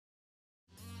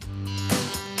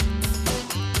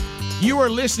You are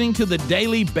listening to the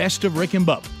daily Best of Rick and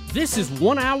Bubba. This is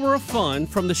 1 hour of fun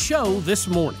from the show this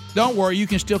morning. Don't worry, you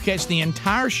can still catch the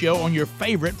entire show on your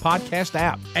favorite podcast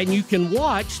app. And you can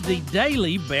watch the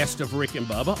daily Best of Rick and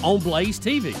Bubba on Blaze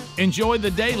TV. Enjoy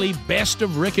the daily Best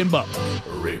of Rick and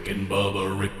Bubba. Rick and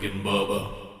Bubba, Rick and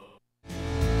Bubba.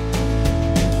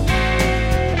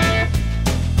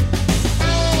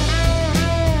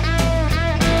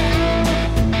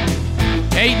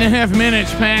 8.5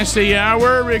 minutes past the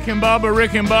hour. Rick and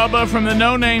Bubba from the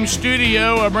No Name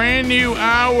Studio. A brand new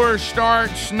hour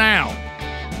starts now.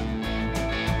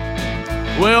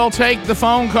 We'll take the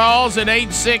phone calls at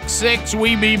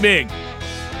 866-WE-BE-BIG.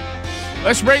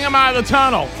 Let's bring them out of the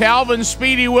tunnel. Calvin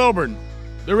Speedy Wilburn,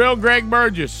 the real Greg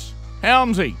Burgess,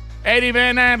 Helmsy, Eddie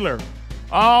Van Adler,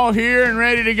 all here and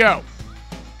ready to go.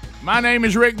 My name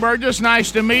is Rick Burgess.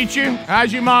 Nice to meet you.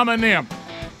 How's your mama and them?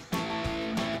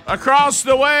 Across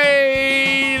the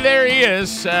way, there he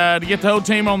is, to get the whole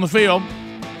team on the field.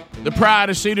 The pride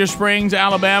of Cedar Springs,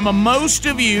 Alabama. Most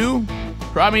of you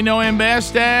probably know him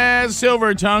best as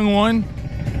Silver Tongue One,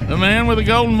 the man with a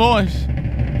golden voice,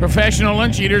 professional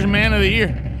lunch eaters, man of the year,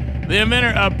 the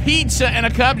inventor of pizza and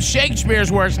a cup, Shakespeare's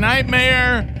worst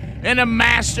nightmare, and a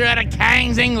master at a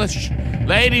King's English.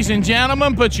 Ladies and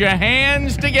gentlemen, put your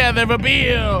hands together for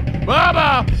Bill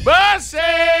Bubba Bussey!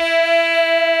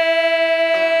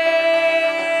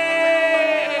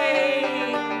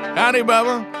 Howdy,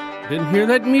 Bubba. Didn't hear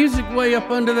that music way up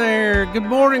under there. Good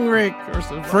morning, Rick.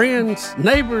 Friends,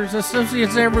 neighbors,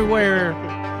 associates everywhere.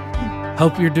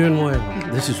 Hope you're doing well.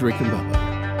 This is Rick and Bubba.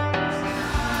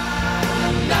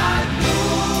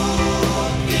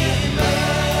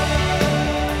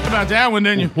 How about that one,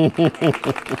 didn't you?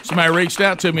 Somebody reached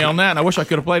out to me on that, and I wish I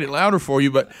could have played it louder for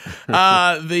you. But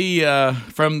from the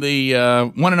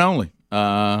one and only,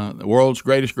 the world's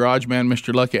greatest garage band,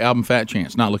 Mr. Lucky album, Fat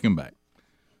Chance, Not Looking Back.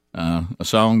 A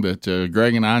song that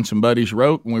Greg and I and some buddies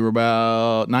wrote when we were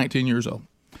about 19 years old.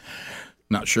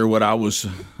 Not sure what I was.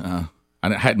 I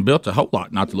hadn't built a whole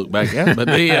lot not to look back at, but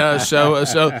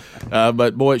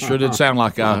but boy, it sure did sound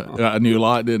like I knew a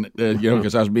lot, didn't it?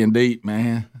 Because I was being deep,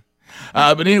 man.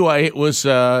 But anyway, it was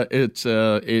fun.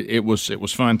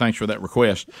 Thanks for that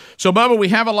request. So, Bubba, we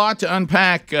have a lot to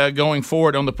unpack going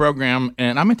forward on the program,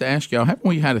 and I meant to ask y'all: haven't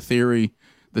we had a theory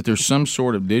that there's some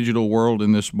sort of digital world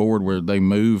in this board where they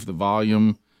move the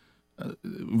volume?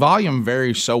 Volume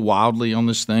varies so wildly on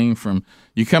this thing. From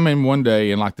you come in one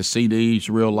day and like the CD's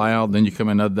real loud, then you come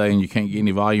in another day and you can't get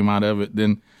any volume out of it.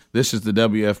 Then this is the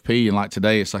WFP, and like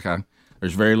today, it's like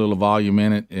there's very little volume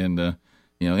in it, and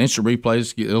instant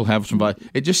replays it'll have some volume.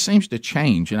 It just seems to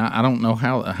change, and I don't know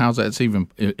how's that's even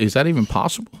is that even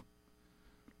possible?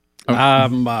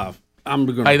 I'm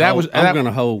going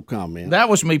to hold comment. That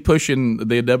was me pushing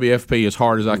the WFP as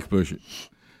hard as I could push it.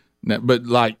 But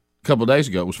like a couple of days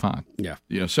ago, it was fine. Yeah.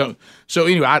 So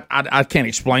anyway, I can't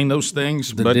explain those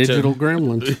things. But digital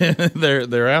gremlins,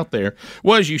 they're out there.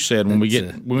 Well, as you said, when we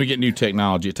get new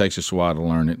technology, it takes us a while to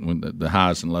learn it, when the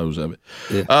highs and lows of it.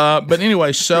 Yeah. But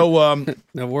anyway, so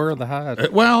now where are the highs?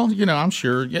 Well, I'm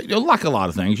sure like a lot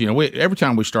of things. Every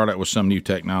time we start out with some new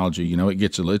technology,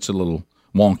 it's a little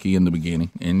wonky in the beginning,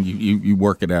 and you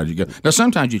work it out as you go. Now,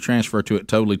 sometimes you transfer to it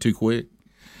totally too quick,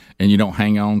 and you don't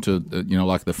hang on to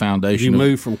like the foundation. You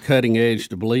move from cutting edge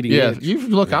to bleeding edge.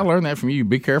 I learned that from you.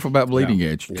 Be careful about bleeding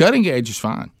edge. Yeah. Cutting edge is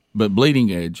fine, but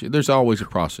bleeding edge, there's always a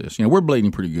process. We're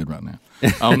bleeding pretty good right now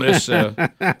on this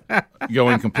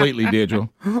going completely digital.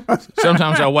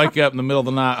 Sometimes I wake up in the middle of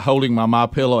the night holding my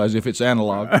pillow as if it's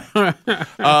analog.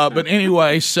 But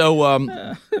anyway, so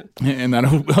and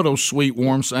that old sweet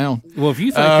warm sound. Well, if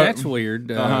you think that's weird,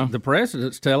 the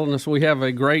president's telling us we have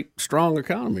a great strong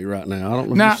economy right now. I don't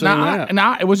know if you've seen that.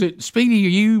 Now, was it Speedy,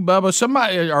 you, Bubba?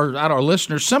 Somebody or out our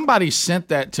listeners, somebody sent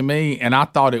that to me, and I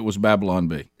thought it was Babylon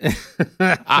B.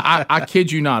 I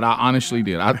kid you not. I honestly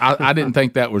did. I didn't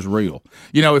think that was real.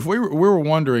 If we were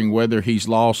wondering whether he's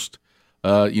lost,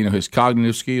 his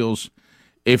cognitive skills,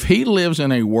 if he lives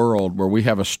in a world where we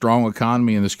have a strong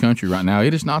economy in this country right now,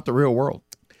 it is not the real world.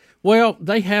 Well,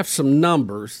 they have some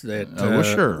numbers that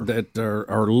sure. that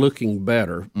are looking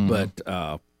better, but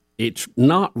it's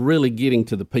not really getting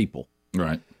to the people.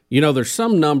 Right. There's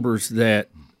some numbers that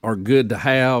are good to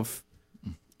have,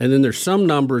 and then there's some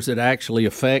numbers that actually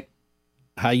affect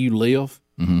how you live.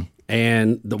 Mm-hmm.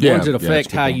 And the ones that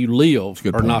affect how you live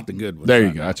are not the good ones. There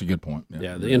you go. That's a good point.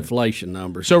 Yeah, the inflation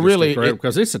numbers. So really,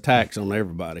 because it's a tax on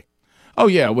everybody. Oh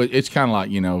yeah, well, it's kind of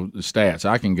like the stats.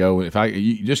 I can go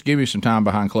you just give me some time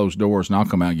behind closed doors, and I'll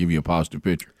come out and give you a positive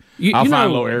picture. I'll find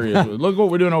little areas. Look what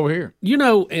we're doing over here.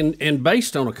 And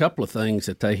based on a couple of things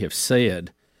that they have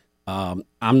said, I'm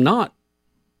not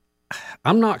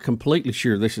I'm not completely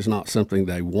sure this is not something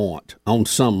they want on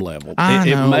some level. I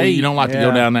know. You don't like to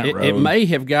go down that road. It may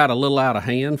have got a little out of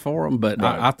hand for them, but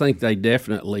right. I think they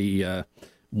definitely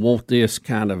want this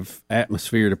kind of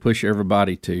atmosphere to push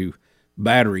everybody to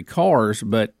battery cars.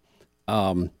 But,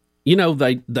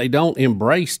 they don't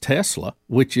embrace Tesla,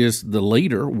 which is the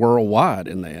leader worldwide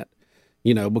in that,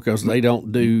 because they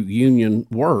don't do union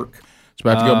work. It's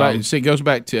about to go back. See, it goes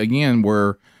back to, again,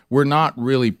 where we're not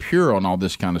really pure on all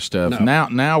this kind of stuff. No.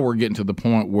 Now we're getting to the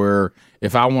point where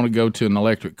if I want to go to an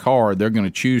electric car, they're going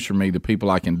to choose for me the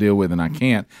people I can deal with and I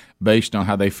can't based on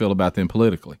how they feel about them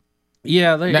politically.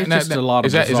 Yeah, it's just a lot of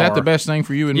bizarre. Is that the best thing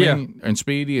for you and me and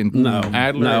Speedy and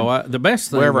Adler? No, the best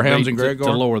thing wherever Helms and Greg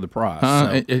to lower the price.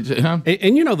 And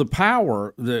the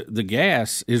power, the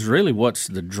gas is really what's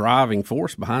the driving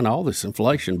force behind all this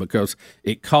inflation because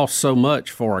it costs so much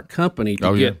for a company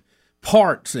to get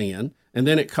parts in, and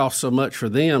then it costs so much for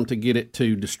them to get it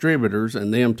to distributors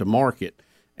and them to market.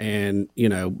 And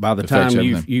by the time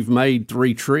you've made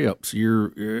 3 trips,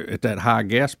 you're at that high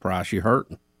gas price. You're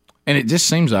hurting. And it just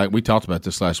seems like, we talked about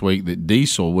this last week, that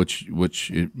diesel, which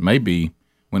it may be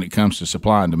when it comes to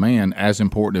supply and demand, as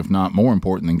important, if not more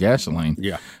important than gasoline.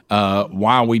 Yeah.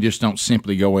 Why we just don't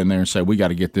simply go in there and say, we got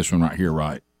to get this one right here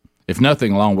right. If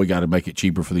nothing alone, we got to make it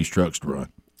cheaper for these trucks to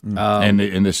run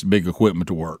and this big equipment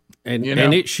to work. And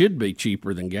it should be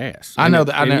cheaper than gas. I know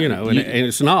that. And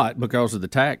it's not because of the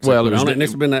tax. Well, and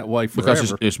it's been that way forever.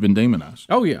 Because it's been demonized.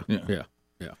 Oh, yeah.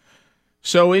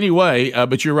 So anyway,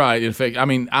 but you're right. In fact, I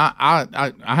mean,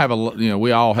 I have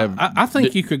we all have. I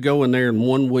think you could go in there in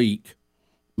 1 week,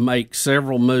 make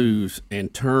several moves,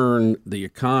 and turn the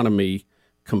economy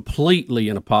completely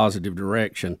in a positive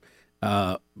direction.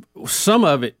 Some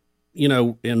of it,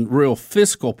 in real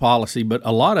fiscal policy, but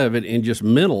a lot of it in just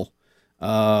mental.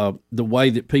 The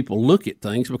way that people look at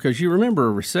things, because you remember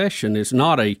a recession is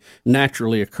not a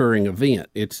naturally occurring event.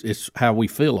 It's how we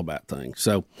feel about things.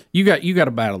 So you got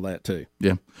to battle that too.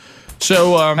 Yeah.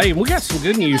 So hey, we got some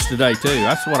good news today too.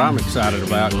 That's what I'm excited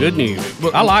about. Good news.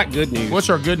 I like good news. What's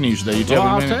our good news today?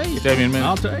 I'll tell you. Tell me in a minute.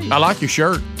 I'll tell you. I like your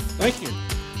shirt. Thank you.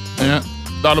 Yeah.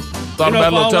 Thought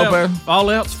about a little topaz. If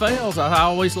all else fails, I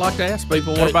always like to ask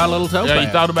people, what about a little topaz? Yeah, you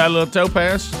thought about a little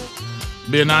topaz?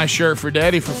 Be a nice shirt for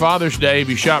Daddy for Father's Day if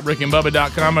you shop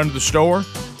rickandbubba.com under the store.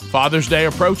 Father's Day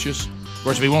approaches. Of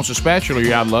course, if he wants a spatula,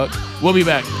 you're out of luck. We'll be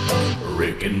back.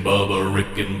 Rick and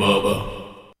Bubba.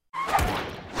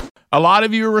 A lot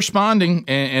of you are responding,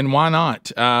 and why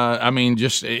not? I mean,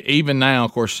 just even now,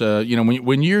 of course,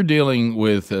 when you're dealing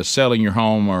with selling your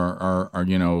home or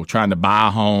trying to buy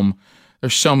a home,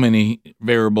 there's so many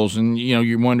variables, and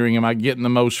you're wondering, am I getting the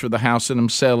most for the house that I'm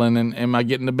selling, and am I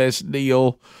getting the best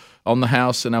deal on the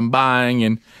house that I'm buying?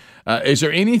 And is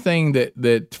there anything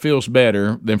that feels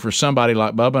better than for somebody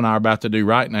like Bubba and I are about to do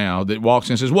right now that walks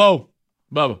in and says, whoa,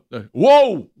 Bubba,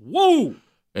 whoa.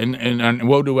 And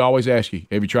what do we always ask you?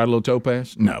 Have you tried a little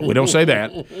topaz? No, we don't say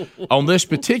that. On this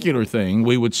particular thing,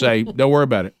 we would say, don't worry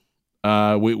about it.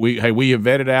 We have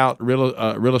vetted out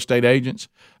real estate agents.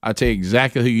 I tell you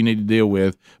exactly who you need to deal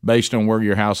with based on where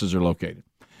your houses are located.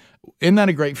 Isn't that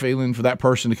a great feeling for that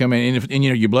person to come in and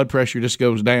your blood pressure just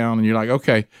goes down and you're like,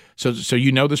 okay, so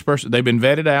this person, they've been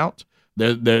vetted out.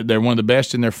 They're one of the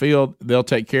best in their field. They'll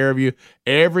take care of you.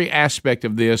 Every aspect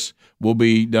of this will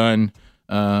be done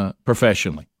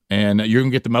professionally, and you're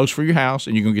going to get the most for your house,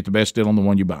 and you're going to get the best deal on the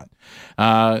one you buy.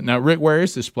 Now, Rick, where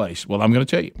is this place? Well, I'm going to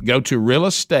tell you. Go to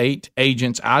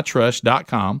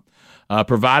realestateagentsitrust.com.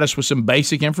 Provide us with some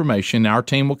basic information. Our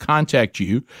team will contact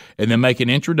you and then make an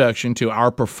introduction to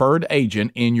our preferred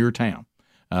agent in your town.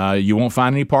 You won't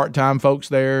find any part-time folks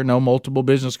there, no multiple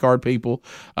business card people.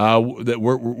 That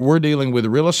we're dealing with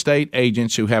real estate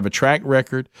agents who have a track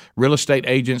record, real estate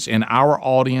agents in our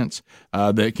audience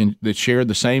that share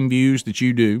the same views that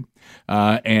you do,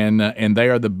 and they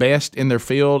are the best in their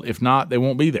field. If not, they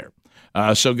won't be there.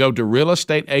 So go to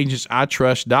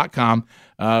realestateagentsitrust.com.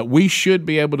 We should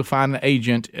be able to find an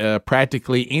agent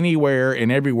practically anywhere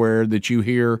and everywhere that you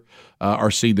hear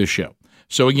or see this show.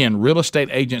 So again,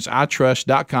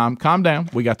 realestateagentsitrust.com. Calm down.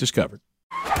 We got this covered.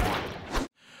 All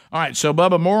right, so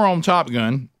Bubba, more on Top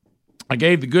Gun. I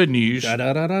gave the good news. I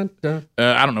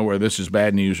don't know whether this is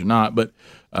bad news or not, but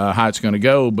how it's going to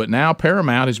go. But now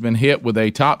Paramount has been hit with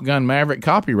a Top Gun Maverick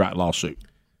copyright lawsuit.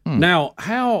 Now,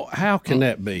 how can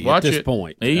that be at this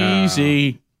point?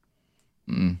 Easy.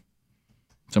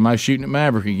 Somebody's shooting at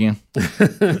Maverick again.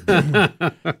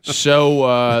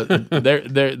 So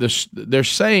they're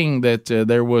saying that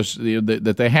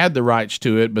that they had the rights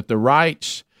to it, but the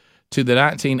rights to the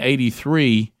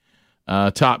 1983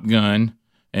 Top Gun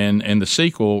and the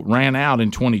sequel ran out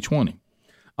in 2020.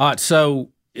 All right, so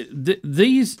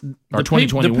these or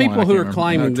the people who are remember.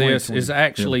 claiming this is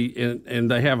actually,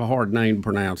 and they have a hard name to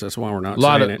pronounce. That's why we're not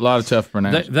saying it. A lot of tough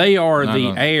pronunciation. They are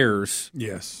the heirs,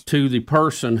 yes, to the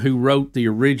person who wrote the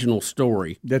original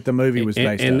story that the movie was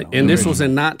based on. And this was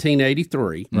in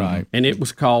 1983, right? And it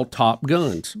was called Top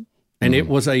Guns, and it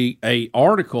was a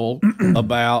article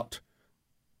about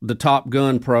the Top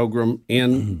Gun program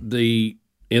in the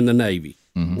Navy.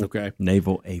 Okay,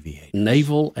 naval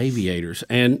aviators,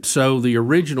 and so the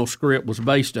original script was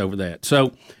based over that.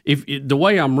 So, if the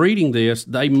way I'm reading this,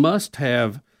 they must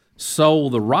have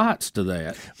sold the rights to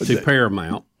that to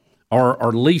Paramount,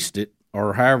 or leased it,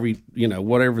 or however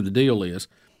whatever the deal is,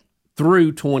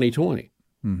 through 2020.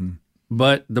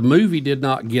 But the movie did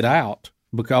not get out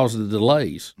because of the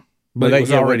delays. But it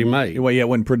was already made. Well, yeah, it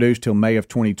wasn't produced till May of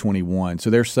 2021. So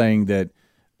they're saying that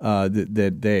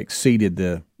that they exceeded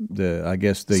the I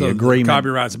guess the agreement. The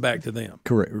copyrights back to them.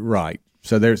 Correct. Right.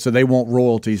 So they want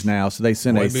royalties now. So they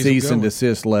sent a cease and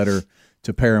desist letter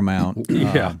to Paramount.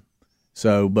 Yeah.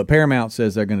 But Paramount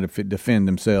says they're going to defend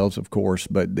themselves, of course.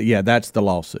 But yeah, that's the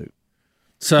lawsuit.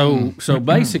 So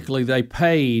basically, they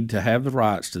paid to have the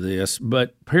rights to this,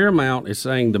 but Paramount is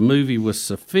saying the movie was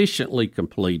sufficiently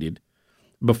completed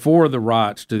before the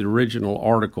rights to the original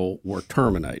article were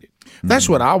terminated. That's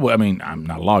what I mean, I'm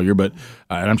not a lawyer, but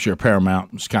I'm sure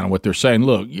Paramount is kind of what they're saying.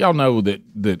 Look, y'all know that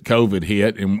COVID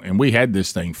hit, and we had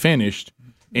this thing finished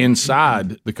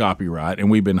inside the copyright,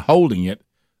 and we've been holding it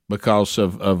because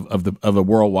of a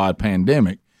worldwide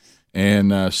pandemic.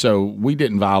 And so we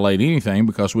didn't violate anything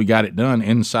because we got it done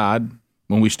inside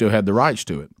when we still had the rights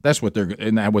to it. That's what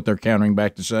they're countering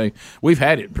back to say. We've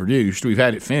had it produced, we've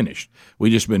had it finished, we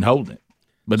just been holding it.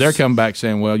 But they're coming back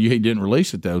saying, well, you didn't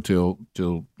release it, though, till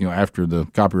after the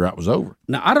copyright was over.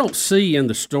 Now, I don't see in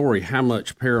the story how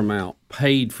much Paramount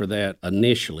paid for that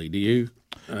initially. Do you?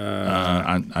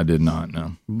 I did not,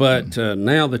 no. But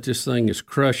now that this thing is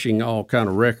crushing all kind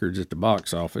of records at the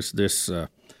box office, this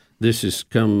has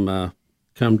come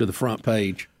to the front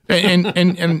page.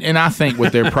 And I think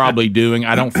what they're probably doing,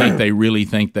 I don't think they really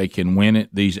think they can win it,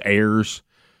 these heirs.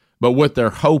 But what they're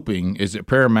hoping is that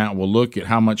Paramount will look at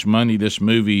how much money this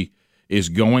movie is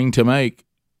going to make.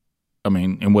 I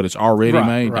mean, and what it's already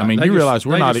made. Right. I mean, realize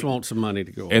we're not. They just want some money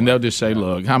to go away. And they'll just say,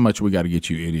 look, how much we got to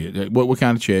get you, idiot? What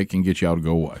kind of check can get y'all to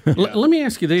go away? Let me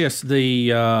ask you this.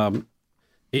 It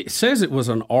says it was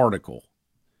an article.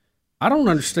 I don't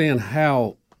understand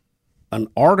how an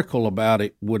article about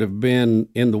it would have been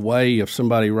in the way of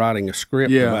somebody writing a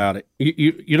script about it.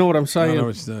 You know what I'm saying? I know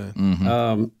what you're saying.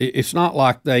 Mm-hmm. It's not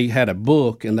like they had a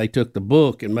book and they took the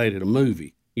book and made it a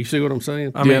movie. You see what I'm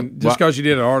saying? I mean, just because you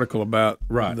did an article about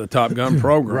the Top Gun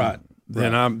program,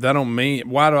 then that don't mean,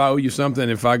 why do I owe you something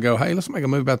if I go, hey, let's make a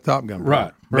movie about the Top Gun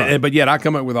program? Right. But yet I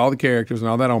come up with all the characters and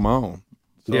all that on my own.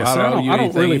 So I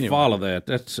don't really follow that.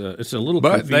 That's it's a little.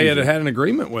 But confusing. they had an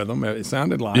agreement with them. It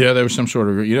sounded like. Yeah, there was some sort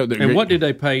of. And what did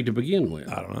they pay to begin with?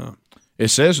 I don't know. It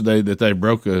says that they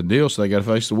broke a deal, so they got to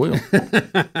face the wheel.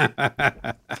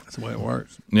 That's the way it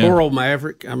works. Yeah. Poor old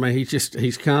Maverick. I mean,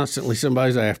 he's constantly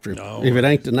somebody's after him. Oh. If it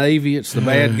ain't the Navy, it's the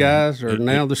bad guys, or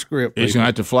now the script. He's gonna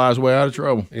have to fly his way out of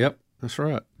trouble. Yep, that's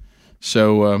right.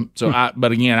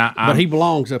 But again, but he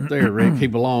belongs up there, Rick. He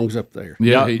belongs up there.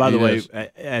 Yeah. By the way,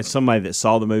 as somebody that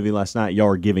saw the movie last night, y'all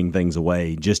are giving things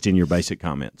away just in your basic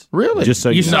comments. Really? Just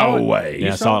so you know. No way.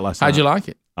 Yeah, I saw it last night. How'd you like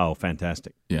it? Oh,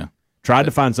 fantastic. Yeah. Tried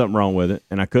to find something wrong with it,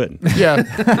 and I couldn't. Yeah.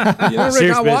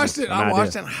 Rick, I watched it.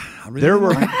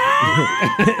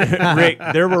 Rick,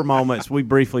 there were moments, we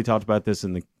briefly talked about this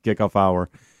in the kickoff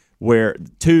hour, where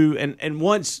and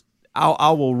once I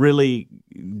will really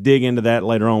dig into that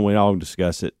later on. We all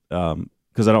discuss it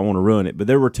because I don't want to ruin it. But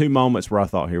there were two moments where I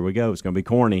thought, here we go. It's going to be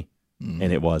corny.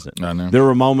 And it wasn't. I know. There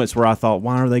were moments where I thought,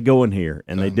 why are they going here?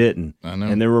 And they didn't. I know.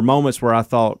 And there were moments where I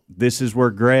thought, this is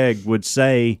where Greg would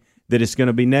say that it's going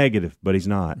to be negative, but he's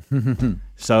not.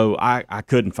 So I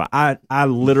couldn't find. I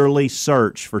literally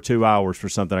searched for 2 hours for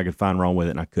something I could find wrong with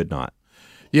it, and I could not.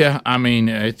 Yeah, I mean,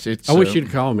 it's. I wish you'd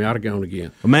called me. I'd have gone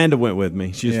again. Amanda went with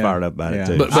me. She was fired up about it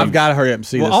too. But I've got to hurry up and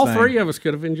see this all thing. three of us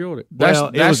could have enjoyed it.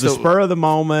 It was the spur of the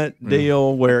moment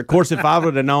deal where, of course, if I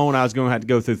would have known I was going to have to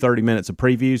go through 30 minutes of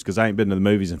previews because I ain't been to the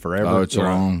movies in forever. Oh, it's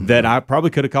long. That I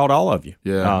probably could have called all of you.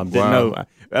 Yeah. Didn't know.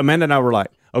 Amanda and I were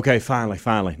like, okay,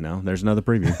 finally. No, there's another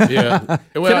preview. Yeah.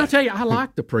 Can I tell you, I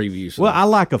like the previews. Well, I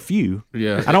like a few.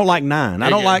 Yeah. I don't like 9. I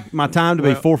don't like my time to be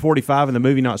 4:45 and the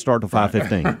movie not start till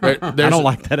 5:15. I don't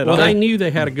like that at all. Well, they knew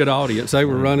they had a good audience. They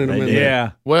were running them in there.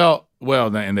 Yeah. Well,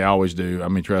 and they always do. I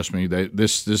mean, trust me.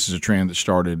 This is a trend that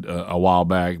started a while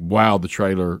back. Wow, the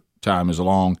trailer time is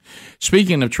long.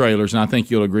 Speaking of trailers, and I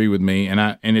think you'll agree with me,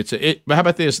 but how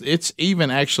about this? It's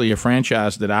even actually a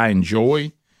franchise that I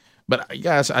enjoy. But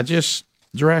guys,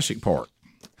 Jurassic Park.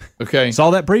 Okay,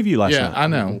 saw that preview last night. Yeah, I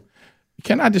know.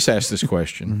 Can I just ask this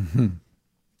question?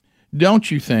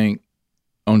 Don't you think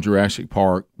on Jurassic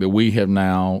Park that we have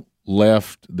now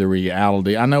left the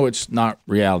reality? I know it's not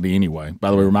reality anyway.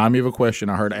 By the way, remind me of a question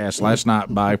I heard asked last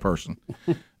night by a person.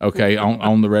 Okay,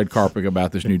 on the red carpet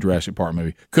about this new Jurassic Park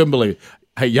movie. Couldn't believe it.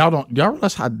 Hey, y'all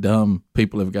realize how dumb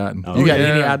people have gotten? You got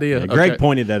any idea? Yeah, Greg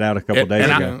pointed that out a couple days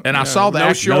ago. I saw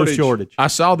that. No shortage. I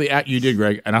saw you did,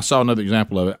 Greg, and I saw another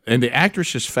example of it. And the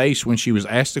actress's face when she was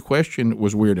asked the question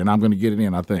was weird, and I'm going to get it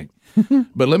in, I think.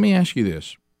 But let me ask you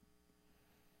this.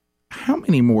 How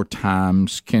many more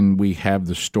times can we have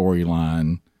the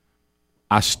storyline?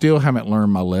 I still haven't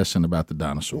learned my lesson about the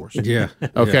dinosaurs. Yeah.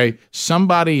 Okay.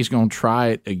 Somebody's going to try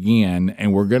it again,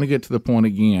 and we're going to get to the point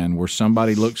again where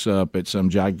somebody looks up at some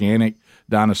gigantic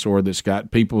dinosaur that's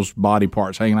got people's body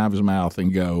parts hanging out of his mouth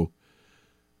and go,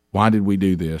 why did we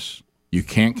do this? You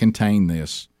can't contain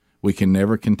this. We can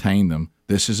never contain them.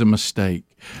 This is a mistake.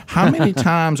 How many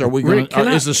times are we going to?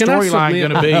 Is the storyline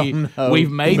going to be? We've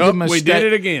made the mistake. We did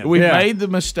it again. We've made the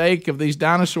mistake of these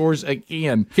dinosaurs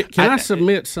again. Can I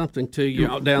submit something to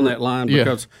you down that line?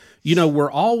 Because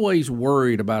we're always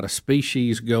worried about a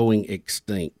species going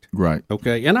extinct. Right.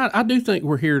 Okay. And I do think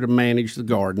we're here to manage the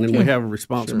garden, and we have a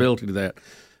responsibility to that.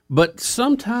 But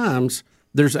sometimes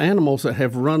there's animals that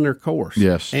have run their course.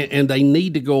 Yes. And they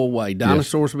need to go away.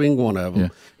 Dinosaurs being one of them. Yeah.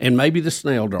 And maybe the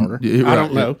snail darter. I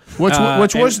don't know.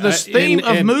 Which was the theme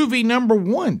of movie number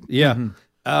one. Yeah.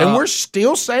 And we're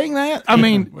still saying that? I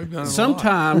mean,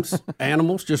 sometimes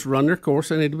animals just run their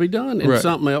course and need to be done, and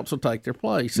something else will take their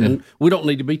place. And we don't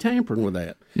need to be tampering with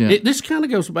that. Yeah. This kind of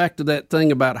goes back to that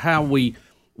thing about how we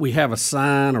have a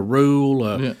sign, a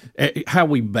rule, how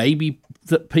we baby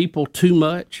people too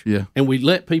much, and we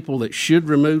let people that should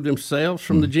remove themselves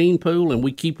from the gene pool, and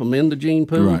we keep them in the gene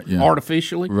pool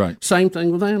artificially. Right. Same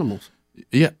thing with animals.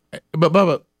 Yeah, but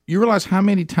Bubba, you realize how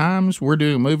many times we're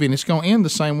doing a movie, and it's going to end the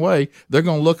same way. They're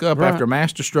going to look up after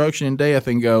mass destruction and death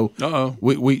and go, "Uh-oh,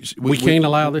 we can't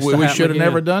allow this. We should have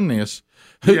never done this."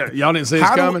 Yeah, y'all didn't see this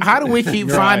coming. How do we keep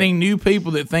finding new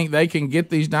people that think they can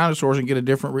get these dinosaurs and get a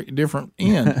different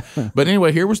end? But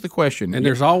anyway, here was the question. And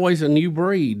there's always a new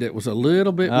breed that was a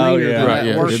little bit meaner than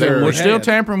that. We're still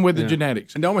tampering with the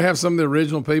genetics. And don't we have some of the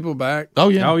original people back? Oh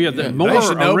yeah. They should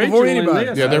know before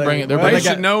anybody. Yeah, they're bringing. They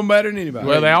should know better than anybody.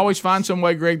 Well, they always find some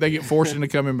way, Greg. They get forced into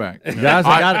coming back. Guys,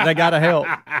 they got to help.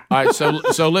 All right,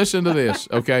 so listen to this,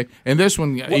 okay? And this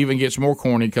one even gets more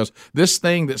corny because this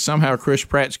thing that somehow Chris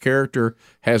Pratt's character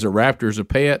has a raptor as a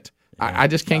pet, I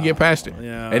just can't get past it.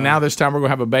 Yeah. And now this time we're going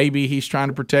to have a baby he's trying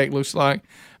to protect, looks like.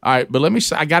 All right, but let me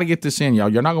say, I got to get this in, y'all.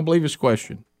 You're not going to believe this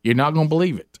question. You're not going to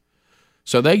believe it.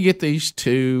 So they get these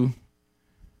two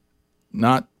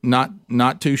not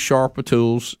too sharp of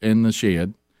tools in the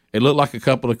shed. It looked like a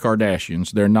couple of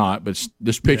Kardashians. They're not, but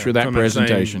just picture that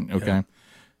presentation, okay? Yeah.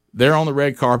 They're on the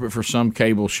red carpet for some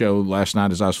cable show last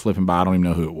night as I was flipping by. I don't even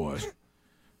know who it was.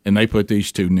 And they put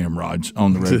these two Nimrods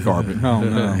on the red carpet. Oh,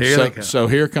 no. So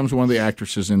here comes one of the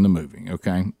actresses in the movie,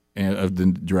 okay, of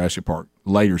the Jurassic Park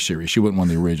later series. She wasn't one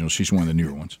of the originals. She's one of the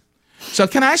newer ones. So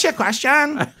can I ask you a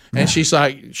question? And she's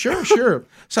like, sure.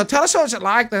 So tell us what was it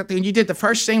like that when you did the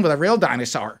first scene with a real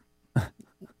dinosaur?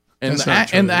 And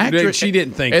the actress, she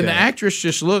didn't think. And the actress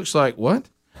just looks like, what?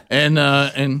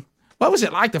 And what was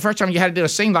it like the first time you had to do a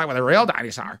scene like with a real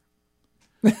dinosaur?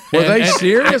 Were they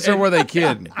serious or were they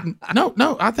kidding?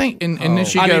 No. I think, and then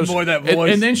she goes,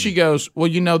 and then she goes,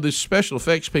 well, the special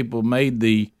effects people made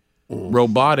the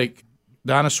robotic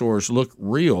dinosaurs look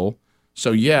real.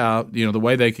 So the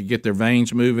way they could get their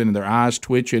veins moving and their eyes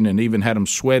twitching, and even had them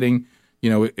sweating.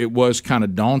 It was kind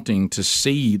of daunting to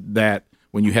see that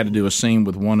when you had to do a scene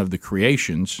with one of the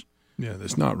creations. Yeah,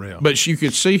 that's not real. But you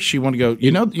could see she wanted to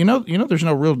go. There's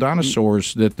no real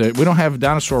dinosaurs that we don't have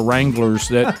dinosaur wranglers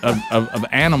that of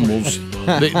animals.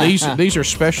 These are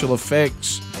special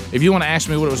effects. If you want to ask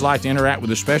me what it was like to interact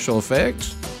with the special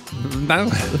effects, no.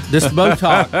 This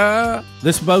Botox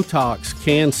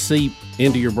can seep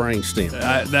into your brainstem.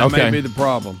 That may be the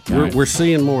problem. We're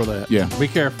seeing more of that. Yeah, be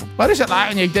careful. What is it like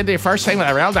when you did the first scene with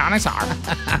a real dinosaur?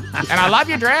 And I love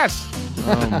your dress.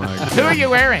 Oh my God. Who are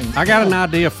you wearing? I got an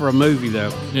idea for a movie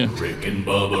though. Yeah. Rick and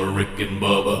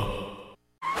Bubba.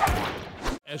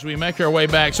 As we make our way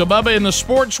back, so Bubba, in the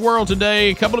sports world today,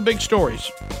 a couple of big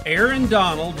stories. Aaron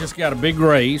Donald just got a big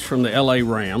raise from the LA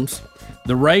Rams.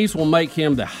 The raise will make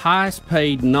him the highest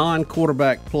paid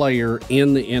non-quarterback player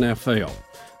in the NFL.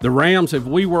 The Rams have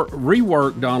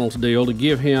reworked Donald's deal to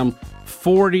give him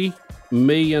 $40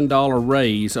 million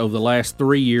raise over the last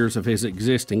 3 years of his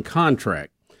existing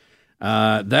contract.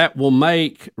 That will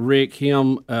make Rick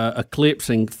him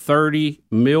eclipsing $30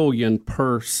 million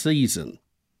per season.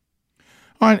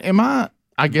 All right,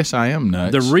 I guess I am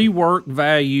nuts. The reworked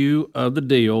value of the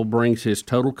deal brings his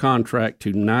total contract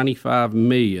to $95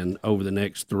 million over the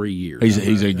next 3 years.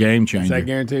 He's a game changer. Is that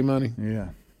guaranteed money? Yeah.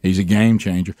 He's a game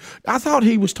changer. I thought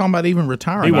he was talking about even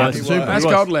retiring. He was. That's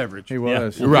called leverage. He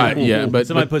was. Yeah. Right, yeah. But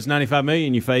somebody puts $95 million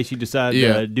in your face, you decide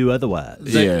to do otherwise.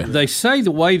 They say the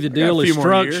way the deal is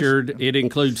structured, it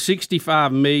includes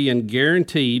 $65 million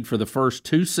guaranteed for the first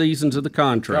 2 seasons of the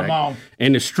contract. Come on.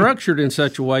 And is structured in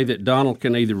such a way that Donald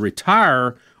can either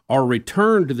retire or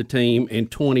return to the team in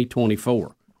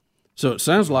 2024. So it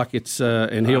sounds like it's,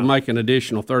 and he'll make an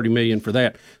additional $30 million for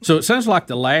that. So it sounds like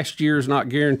the last year is not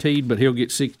guaranteed, but he'll get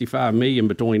 $65 million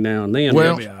between now and then,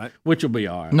 which will be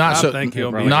all right.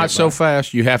 Not so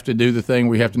fast. You have to do the thing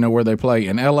where you have to know where they play.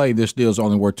 In L.A., this deal's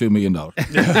only worth $2 million.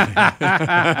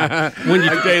 I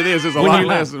tell you this, it's a lot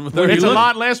less. It's a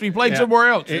lot less if you played somewhere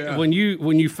else. When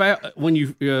you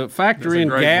factor in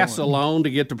gas alone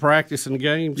to get to practice in the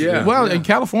games. Yeah. Well, in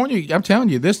California, I'm telling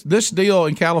you, this deal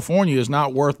in California is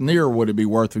not worth near what it'd be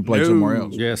worth if we played somewhere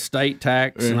else. Yeah, state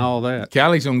tax and all that.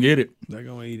 Cali's gonna get it. They're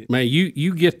gonna eat it. Man,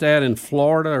 you get that in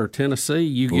Florida or Tennessee,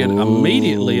 you get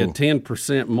immediately a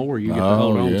 10% more you get to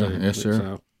hold on to. Yes, sir.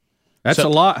 So, that's a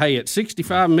lot. Hey, at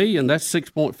 $65 million, that's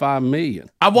 $6.5 million.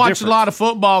 I've watched a lot of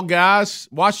football, guys.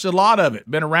 Watched a lot of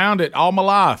it. Been around it all my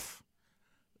life.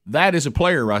 That is a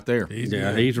player right there. He's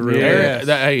real.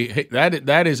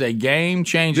 That is a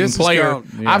game-changing player.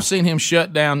 I've seen him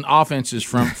shut down offenses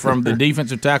from the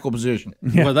defensive tackle position.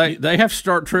 Well, they have to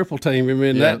start triple teaming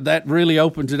him, and that really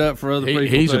opens it up for other people.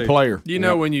 He's a player. You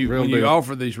know, when you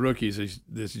offer these rookies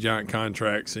these giant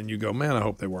contracts, and you go, man, I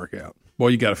hope they work out. Well,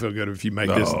 you got to feel good if you make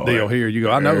this deal here. You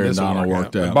go, I know this will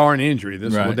work out. Barring injury,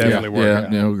 this will definitely work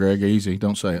out. No, Greg, easy.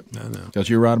 Don't say it. I know. Because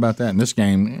you're right about that. In this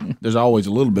game, there's always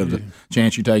a little bit of a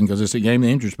chance you're taking because it's a game that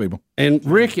injures people. And,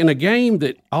 Rick, in a game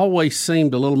that always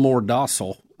seemed a little more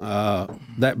docile,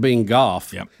 that being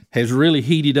golf, has really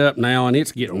heated up now, and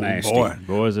it's getting nasty.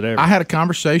 Boy, is it ever. I had a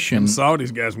conversation.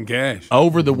 Saudis got some cash.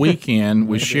 Over the weekend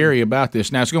with Sherry about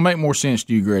this. Now, it's going to make more sense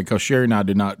to you, Greg, because Sherry and I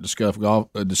did not discuss golf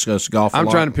a I'm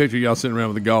lot. trying to picture y'all sitting around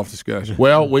with a golf discussion.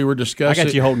 Well, we were discussing. I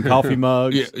got you holding coffee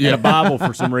mugs and a Bible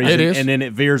for some reason. It is. And then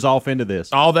it veers off into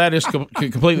this. All that is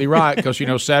completely right because,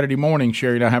 Saturday morning,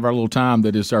 Sherry and I have our little time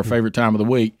that is our favorite time of the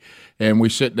week. And we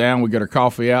sit down, we get our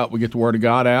coffee out, we get the Word of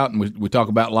God out, and we talk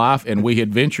about life. And we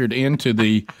had ventured into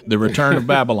the return of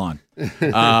Babylon,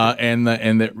 and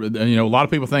a lot of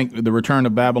people think the return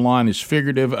of Babylon is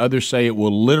figurative. Others say it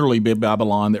will literally be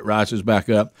Babylon that rises back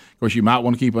up. Of course, you might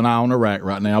want to keep an eye on Iraq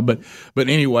right now, but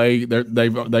anyway,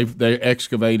 they're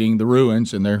excavating the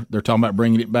ruins, and they're talking about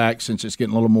bringing it back since it's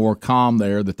getting a little more calm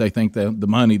there. That they think the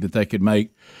money that they could make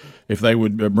if they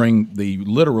would bring the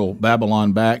literal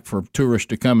Babylon back for tourists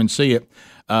to come and see it.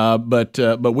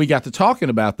 But we got to talking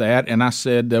about that, and I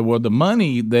said, well, the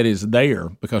money that is there,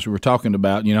 because we were talking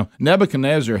about,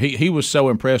 Nebuchadnezzar, he was so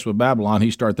impressed with Babylon,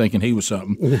 he started thinking he was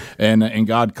something, and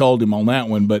God called him on that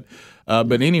one. But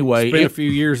anyway, spent a few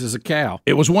years as a cow.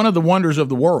 It was one of the wonders of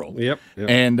the world. Yep.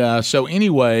 And so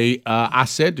anyway, I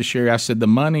said to Sherry, I said, the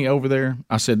money over there,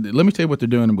 I said, let me tell you what they're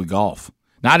doing with golf.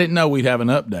 Now, I didn't know we'd have an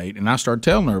update, and I started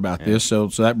telling her about this, so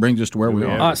that brings us to where we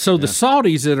are. So the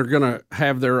Saudis that are going to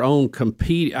have their own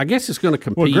compete, I guess it's going to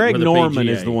compete with the Greg PGA. Norman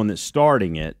is the one that's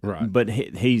starting it, right? But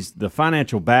he's the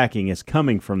financial backing is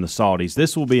coming from the Saudis.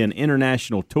 This will be an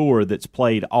international tour that's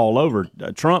played all over.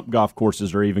 Trump golf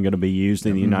courses are even going to be used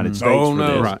in the United States for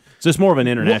this. Right. So it's more of an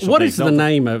international What thing. is the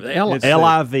name of it? It's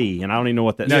LIV, and I don't even know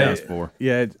what that stands for.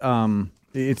 Yeah,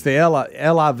 it's the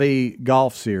LIV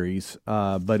Golf Series,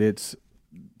 but it's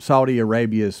Saudi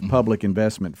Arabia's public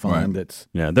investment fund that's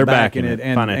they're backing it,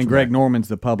 and Greg Norman's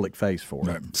the public face for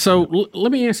it. So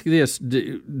let me ask you this: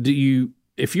 Do you,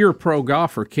 if you're a pro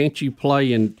golfer, can't you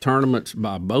play in tournaments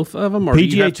by both of them, or PGA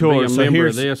do you have Tour, to be a member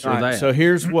of this or that? So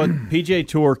here's what PGA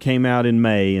Tour came out in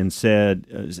May and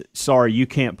said: sorry, you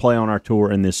can't play on our tour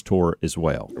and this tour as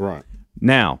well. Right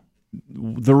now,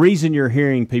 the reason you're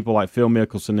hearing people like Phil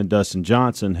Mickelson and Dustin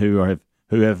Johnson who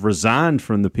have resigned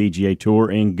from the PGA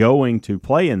Tour and going to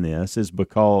play in this is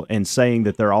because, and saying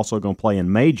that they're also going to play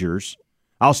in majors.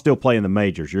 I'll still play in the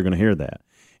majors. You're going to hear that.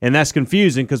 And that's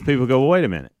confusing because people go, well, wait a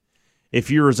minute.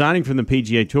 If you're resigning from the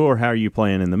PGA Tour, how are you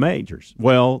playing in the majors?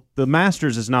 Well, the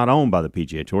Masters is not owned by the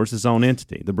PGA Tour. It's its own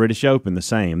entity. The British Open, the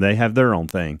same. They have their own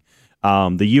thing.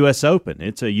 The U.S. Open,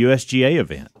 it's a USGA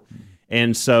event.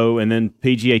 And then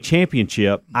PGA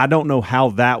Championship, I don't know how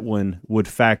that one would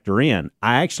factor in.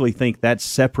 I actually think that's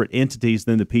separate entities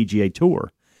than the PGA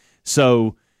Tour.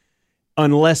 So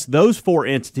unless those 4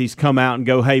 entities come out and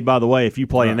go, hey, by the way, if you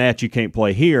play in that, you can't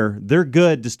play here, they're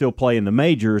good to still play in the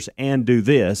majors and do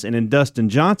this. And in Dustin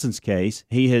Johnson's case,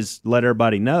 he has let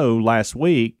everybody know last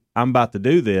week, I'm about to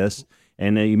do this,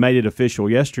 and he made it official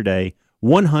yesterday,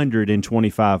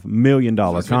 $125 million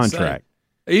contract.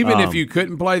 Even if you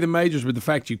couldn't play the majors, with the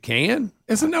fact you can,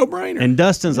 it's a no-brainer. And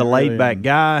Dustin's a laid-back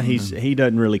guy. He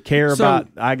doesn't really care about,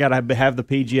 I got to have the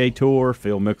PGA Tour.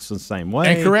 Phil Mickelson's the same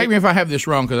way. And correct me if I have this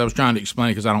wrong, because I was trying to explain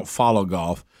it because I don't follow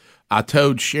golf. I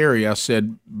told Sherry, I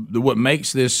said, what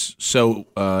makes this so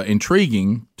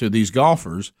intriguing to these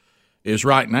golfers is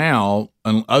right now,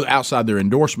 outside their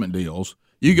endorsement deals,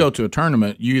 you go to a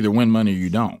tournament, you either win money or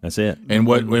you don't. That's it. And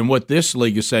what this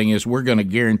league is saying is we're going to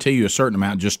guarantee you a certain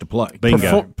amount just to play.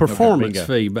 Bingo. Performance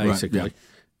fee, basically. Right,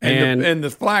 yeah. And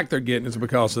the flack they're getting is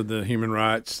because of the human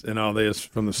rights and all this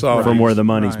from the Saudis. From where the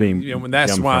money's being.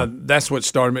 That's what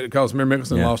started it, because Mayor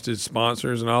Mickelson lost his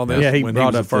sponsors and all this. Yeah, he when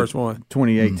brought he was up the first one.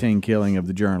 2018 killing of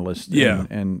the journalist.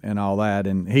 And all that,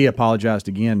 and he apologized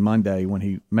again Monday when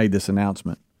he made this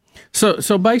announcement.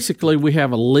 So basically, we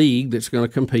have a league that's going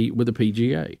to compete with the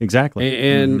PGA.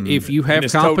 Exactly. And if you have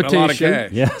competition,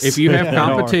 yes. if you have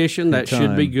competition, that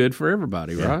should be good for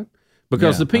everybody, right?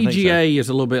 Because the PGA is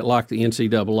a little bit like the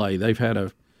NCAA. They've had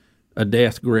a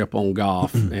death grip on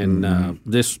golf, and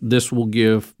this will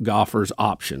give golfers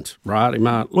options, right? Am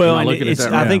I looking at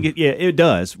that right? I think it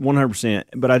does 100%.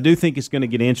 But I do think it's going to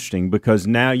get interesting, because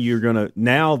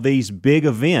now these big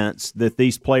events that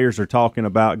these players are talking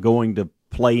about going to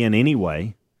play in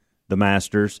anyway, the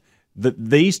Masters,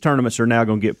 these tournaments are now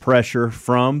going to get pressure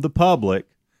from the public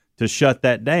to shut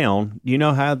that down. You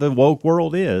know how the woke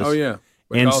world is. Oh, yeah.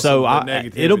 And so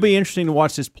it'll be interesting to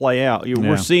watch this play out.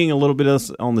 We're seeing a little bit of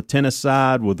this on the tennis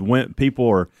side with people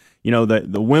are,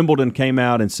 the Wimbledon came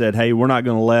out and said, hey, we're not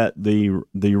going to let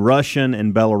the Russian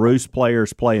and Belarus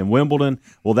players play in Wimbledon.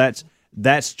 Well, that's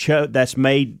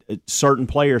made certain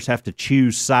players have to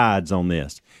choose sides on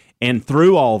this. And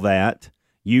through all that,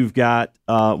 you've got,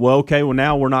 now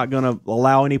we're not going to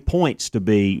allow any points to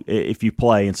be if you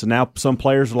play. And so now some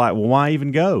players are like, well, why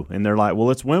even go? And they're like,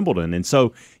 well, it's Wimbledon. And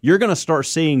so you're going to start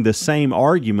seeing the same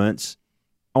arguments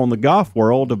on the golf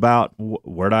world about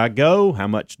where do I go? How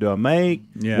much do I make?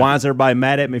 Yeah. Why is everybody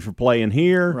mad at me for playing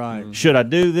here? Right. Should I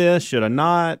do this? Should I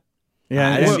not?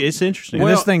 Yeah, it's interesting. And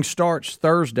this thing starts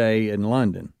Thursday in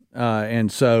London. And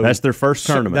so that's their first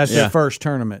tournament. That's their first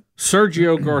tournament.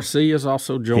 Sergio Garcia's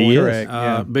also joined. He is.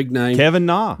 Correct. Big name. Kevin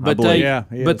Na, I believe.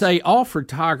 But they offered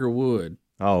Tiger Woods.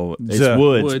 Oh, it's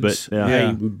Woods, but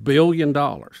 $1 billion.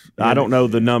 I don't know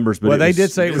the numbers, but they did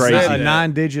say it was a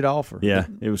 9-digit offer. Yeah,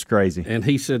 it was crazy. And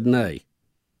he said nay.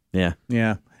 Yeah.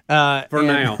 For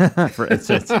now. He's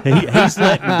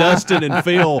letting Dustin and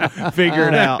Phil figure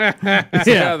it out.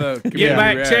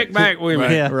 Check back with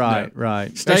me. Yeah,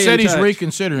 right. They said he's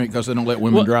reconsidering it because they don't let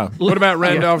women drive. What about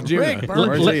Randolph Jr.?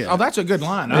 Oh, that's a good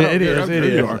line. It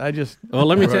is. Well,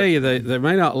 let me tell you, they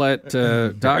may not let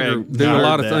Tiger do a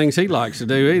lot of things he likes to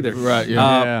do either. Right.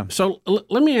 Yeah. So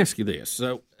let me ask you this.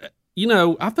 So,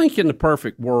 I think in the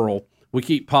perfect world, we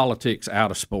keep politics out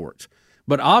of sports.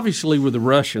 But obviously, with the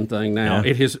Russian thing now,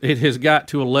 it has got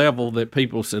to a level that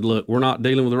people said, "Look, we're not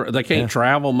dealing with they can't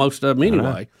travel, most of them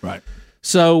anyway." Right.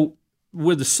 So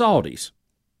with the Saudis,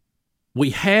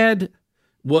 we had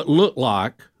what looked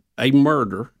like a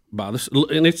murder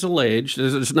and it's alleged.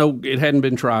 It hadn't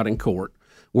been tried in court,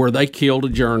 where they killed a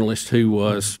journalist who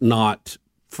was not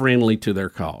friendly to their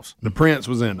cause. The prince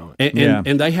was in on it,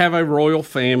 and they have a royal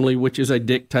family, which is a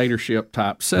dictatorship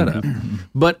type setup,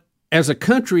 but as a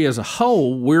country as a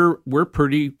whole, we're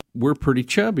pretty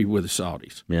chubby with the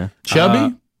Saudis. Yeah,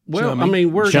 chubby. I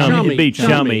mean, we're chummy. It'd be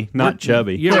chummy, not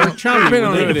chubby. Yeah, we're chummy.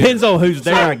 It depends on who's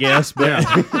there, I guess. But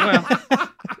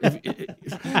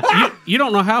you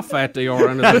don't know how fat they are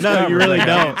under this. No, you really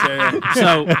don't.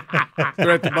 So,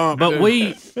 they're at the bump. But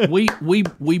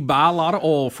we buy a lot of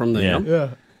oil from them. Yeah.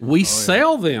 We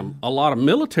sell them a lot of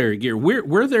military gear.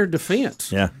 We're their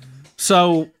defense. Yeah.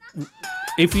 So.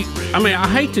 I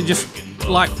hate to just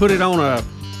put it on a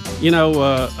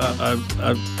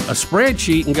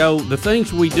spreadsheet and go, the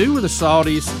things we do with the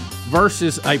Saudis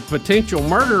versus a potential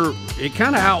murder, it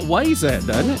kind of outweighs that,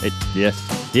 doesn't it? Yes,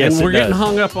 and we're getting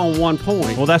hung up on one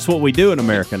point. Well, that's what we do in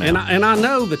America now. And I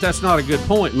know that's not a good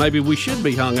point. Maybe we should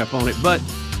be hung up on it, but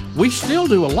we still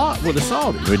do a lot with the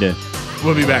Saudis. We do.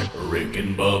 We'll be back. Rick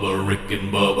and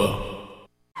Bubba.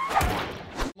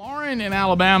 Lauren in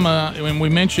Alabama, when we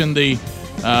mentioned the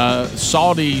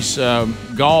Saudis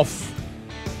golf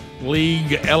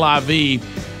League LIV,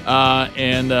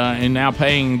 and now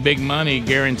paying big money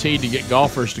guaranteed to get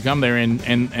golfers to come there,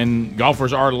 and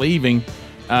golfers are leaving.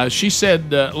 She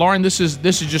said, Lauren, this is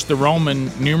just the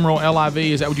Roman numeral LIV.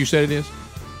 Is that what you said it is?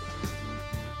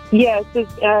 Yes,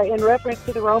 it's in reference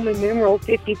to the Roman numeral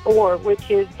 54,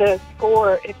 which is the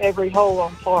score if every hole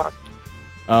on par.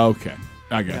 Okay,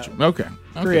 I got you. Okay.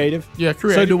 Creative. Yeah,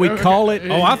 creative. So do we call it?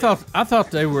 Oh, I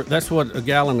thought they were. That's what a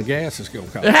gallon of gas is going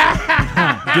to cost.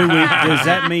 Does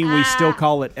that mean we still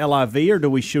call it LIV,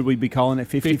 or should we be calling it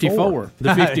 54?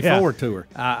 The 54 tour.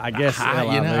 I guess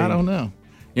LIV. I don't know.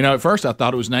 At first I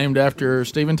thought it was named after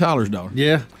Steven Tyler's daughter.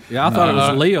 Yeah. I thought it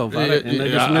was Liv, and they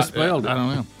just misspelled it. I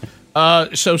don't know.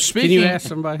 So speaking, can you ask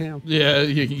somebody him? Yeah,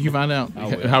 you find out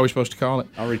how we're supposed to call it.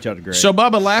 I'll reach out to Greg. So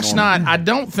Bubba, last night I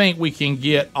don't think we can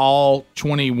get all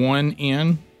 21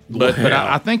 in, but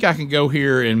I think I can go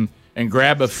here and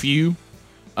grab a few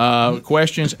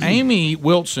questions. Amy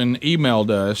Wilson emailed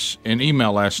us an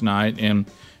email last night, and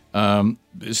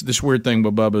this weird thing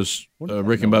with Bubba's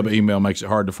Rick and Bubba email makes it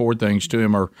hard to forward things to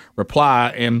him or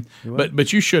reply. And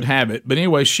but you should have it. But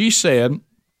anyway, she said,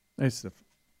 "It's the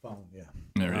phone." Yeah.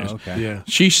 There it is. Okay. Yeah.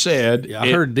 She said,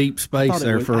 I heard deep space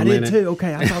there for a minute. I did too.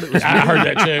 Okay, I thought it was. I heard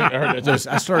that too.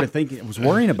 I started thinking, I was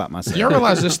worrying about myself. Do you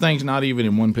realize this thing's not even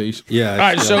in one piece? Yeah. All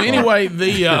right. So anyway,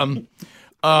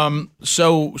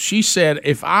 so she said,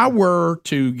 if I were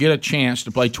to get a chance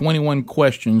to play 21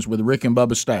 questions with Rick and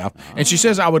Bubba staff, and she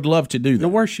says I would love to do that. Now,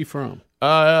 where's she from?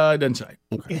 It doesn't say.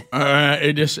 Okay.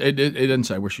 It doesn't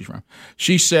say where she's from.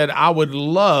 She said I would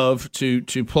love to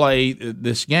play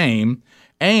this game,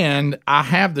 and I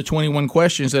have the 21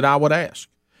 questions that I would ask.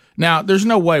 Now, there's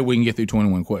no way we can get through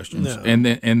 21 questions and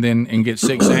get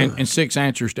six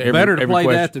answers to every Better to play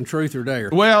question. that than truth or dare.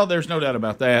 Well, there's no doubt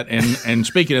about that. And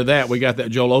speaking of that, we got that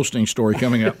Joel Osteen story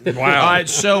coming up. Wow! All right,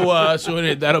 so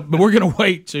but we're going to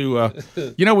wait to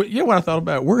you know what I thought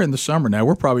about? We're in the summer now.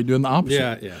 We're probably doing the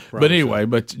opposite. Yeah. But anyway,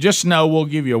 but just know we'll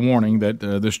give you a warning that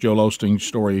this Joel Osteen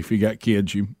story. If you got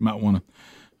kids, you might want to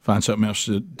find something else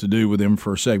to do with them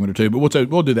for a segment or two, but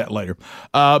we'll do that later.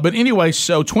 But anyway,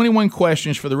 so 21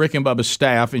 questions for the Rick and Bubba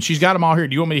staff, and she's got them all here.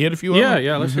 Do you want me to hit a few of them?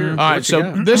 Yeah, let's hear them. All right,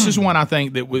 so this is one I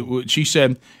think that she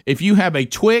said, if you have a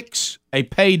Twix, a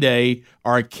Payday,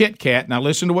 or a Kit Kat, now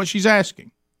listen to what she's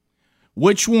asking.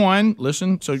 Which one,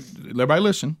 so everybody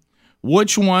listen,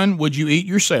 which one would you eat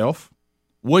yourself?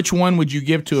 Which one would you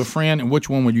give to a friend, and which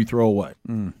one would you throw away?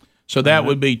 So that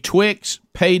would be Twix,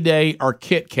 Payday, or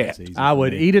Kit Kat. I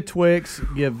would eat a Twix,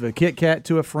 give the Kit Kat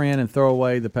to a friend, and throw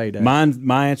away the Payday.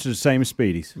 My answer is the same as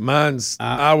Speedy's. Mine's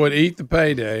I would eat the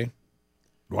Payday.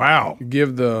 Wow.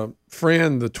 Give the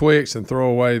friend the Twix and throw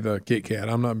away the Kit Kat.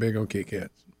 I'm not big on Kit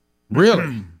Kats.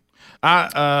 Really?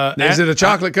 Is it a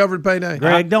chocolate-covered Payday?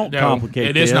 Greg, don't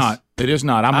complicate this. It is not. It is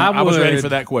not. I was ready for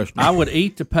that question. I would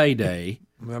eat the Payday.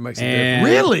 That makes a difference.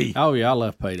 Really? Oh, yeah, I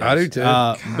love Paydays. I do,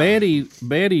 too.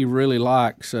 Betty really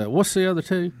likes, what's the other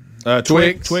two?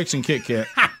 Twix and Kit Kat.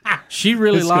 She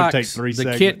really likes the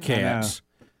segments. Kit Kats.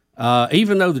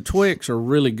 Even though the Twix are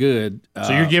really good.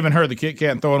 So you're giving her the Kit Kat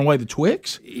and throwing away the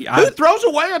Twix? Who throws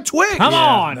away a Twix? Come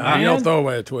on, man. You don't throw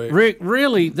away a Twix. Rick,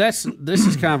 really, this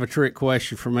is kind of a trick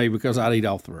question for me because I'd eat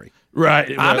all three.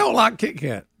 Right. I don't like Kit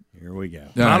Kat. Here we go.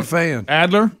 Not a fan.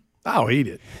 Adler? I'll eat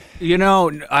it.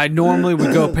 I normally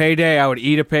would go Payday. I would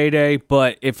eat a Payday,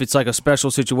 but if it's like a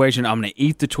special situation, I'm going to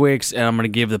eat the Twix and I'm going to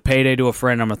give the Payday to a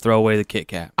friend. I'm going to throw away the Kit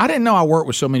Kat. I didn't know I worked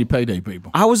with so many Payday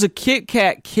people. I was a Kit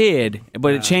Kat kid,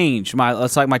 but it changed.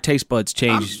 It's like my taste buds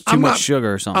changed. Too much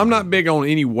sugar or something. I'm not big on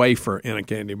any wafer in a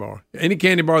candy bar. Any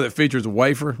candy bar that features a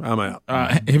wafer, I'm out.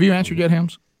 Have you answered yet,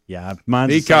 Helms? Yeah,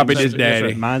 mine's he copied his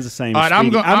daddy. Mine's the same. All right, I'm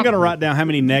going to write down how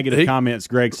many negative comments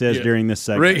Greg says during this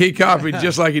segment. Rick, he copied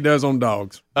just like he does on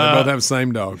dogs. They both have the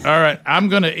same dog. All right, I'm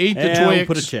going to eat the Twix.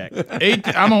 Put a check.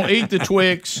 I'm going to eat the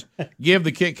Twix, give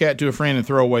the Kit Kat to a friend, and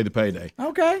throw away the Payday.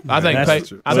 Okay. I think.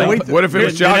 What if it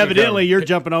was chocolate? Evidently, you're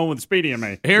jumping on with Speedy and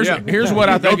me. Here's what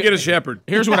I think. Go get a shepherd.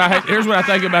 Here's what I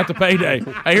think about the Payday.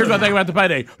 Hey, here's what I think about the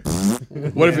Payday.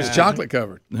 What if it's chocolate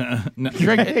covered? No,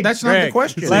 Greg, that's not the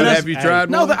question. Have you tried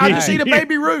one? No, I just eat a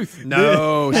Baby Ruth.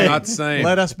 No, it's not the same.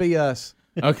 Let us be us.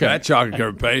 Okay. That chocolate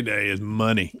covered Payday is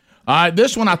money. All right,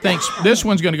 this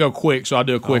one's going to go quick, so I'll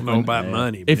do a quick one. About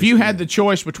money. If you had the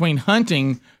choice between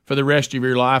hunting for the rest of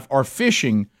your life or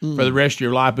fishing for the rest of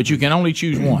your life, but you can only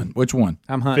choose one, which one?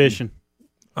 I'm hunting. Fishing.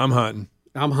 I'm hunting.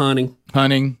 I'm hunting.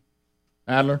 Hunting.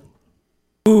 Adler?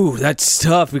 Ooh, that's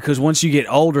tough because once you get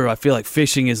older, I feel like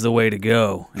fishing is the way to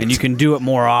go, and you can do it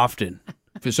more often.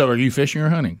 So are you fishing or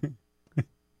hunting?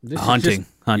 Hunting.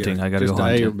 Hunting. Yeah, I got to go just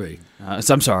hunting. A or B.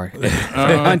 So I'm sorry.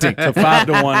 Hunting. So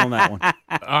 5-1 on that one. All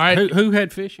right. Who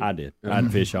had fishing? I did.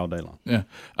 I'd fish all day long. Yeah.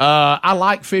 I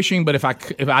like fishing, but if I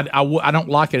don't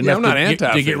like it enough I'm not to get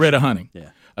anti-fish. rid of hunting. Yeah.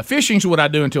 Fishing's what I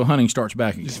do until hunting starts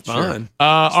back again. It's fun.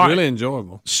 It's really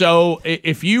enjoyable. So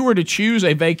if you were to choose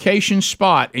a vacation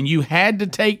spot and you had to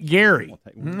take Gary,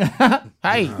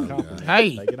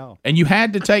 hey, and you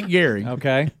had to take Gary,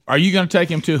 Okay. are you going to take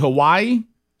him to Hawaii,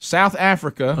 South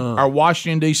Africa, or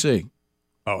Washington, D.C.?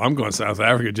 Oh, I'm going to South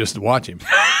Africa just to watch him.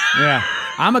 Yeah.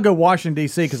 I'm going to go Washington,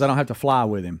 D.C. because I don't have to fly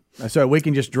with him. So we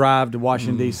can just drive to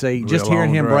Washington, D.C. Just Real hearing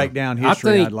long him drive. break down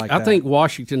history, I'd like that. I think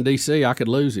Washington, D.C., I could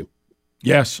lose him.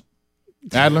 Yes.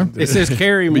 Adler? It says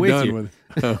carry him Be with done you. with it.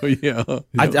 Oh, yeah.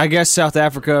 I guess South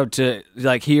Africa to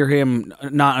hear him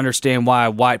not understand why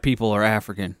white people are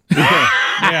African.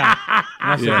 Yeah.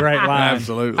 That's a great line.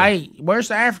 Absolutely. Hey, where's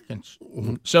the Africans?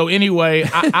 So anyway,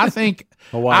 I think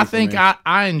Hawaii for me.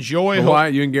 I enjoy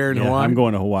Hawaii, you and Gary in Yeah, Hawaii? I'm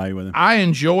going to Hawaii with him. I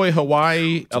enjoy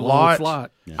Hawaii a long lot. flight.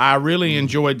 I really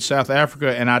enjoyed South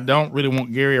Africa, and I don't really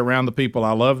want Gary around the people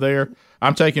I love there.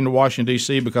 I'm taking to Washington,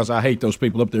 D.C. because I hate those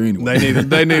people up there anyway.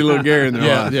 They need a little Gary in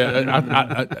their life.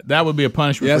 I, that would be a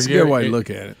punishment Yeah, for that's a Gary. good way to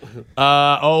look at it.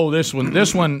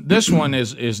 This one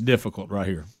is difficult right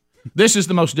here. This is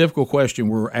the most difficult question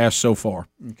we're asked so far.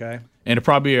 Okay. And it'll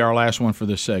probably be our last one for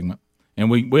this segment.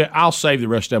 And I'll save the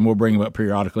rest of them. We'll bring them up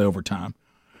periodically over time.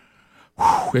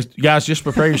 Whew. Guys, just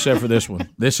prepare yourself for this one.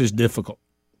 This is difficult.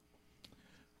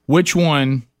 Which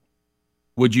one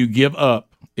would you give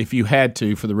up if you had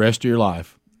to for the rest of your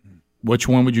life? Which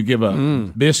one would you give up?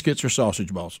 Biscuits or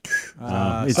sausage balls?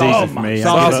 It's easy for me.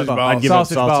 Sausage balls. I'd give up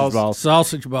Sausage sausage balls. balls.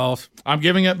 Sausage balls. I'm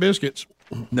giving up biscuits.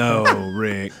 No,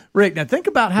 Rick. Rick, now think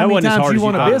about how That many wasn't as times hard you as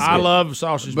want you a thought. biscuit. I love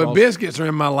sausage But balls. biscuits are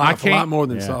in my life a can't- lot more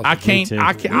than Yeah. sausage. I can't. too.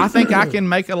 I think I can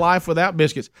make a life without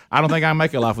biscuits. I don't think I can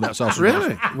make a life without sausage balls.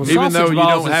 Really? Well, Even though sausage you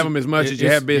balls don't is- have them as much as you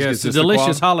have biscuits. It's a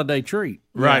delicious holiday treat.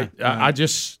 Right. I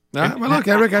just Well, look,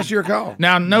 Rick, that's your call.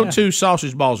 now no two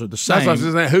sausage balls are the same. That's what I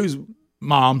was saying. Who's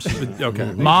Mom's.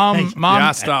 okay? Mom. Yeah,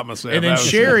 I stopped myself. And then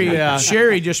That was-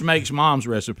 Sherry just makes mom's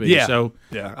recipe. Yeah. So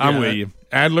Yeah, I'm with you.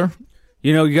 Adler.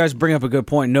 You know, you guys bring up a good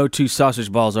point. No two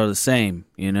sausage balls are the same.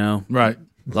 You know, Right.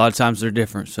 a lot of times they're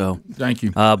different. So, Thank you.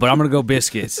 but I'm gonna go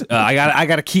biscuits. I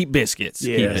got to keep biscuits.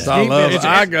 Keep Yes, it. I love. It's-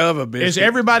 I love a biscuit. Is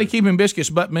everybody keeping biscuits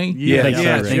but me? Yeah, think so,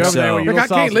 yeah. Rick. I think You're over there so. with your Rick, I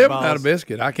little can't sausage live balls. without a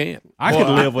biscuit. I can't. I could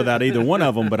live without either one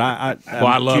of them, but I'm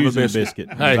I love a choosing biscuit.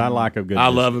 'cause Hey, I like a good I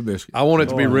biscuit. love a biscuit. I want it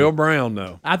to be real brown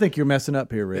though. I think you're messing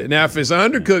up here, Rick. Now, if it's an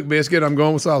undercooked biscuit, I'm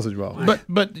going with sausage balls.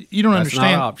 But you don't That's not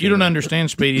an understand. option, You don't Rick.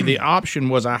 understand, Speedy. The option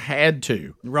was I had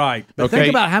to. Right. But Okay. think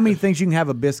about how many things you can have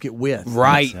a biscuit with.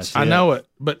 Right. I know it,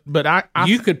 but I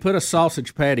You could put a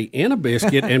sausage patty in a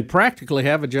biscuit and practically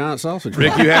have a giant sausage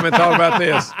Rick, ball. you haven't thought about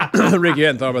this. Rick, you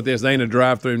hadn't thought about this. They ain't a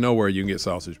drive-through nowhere you can get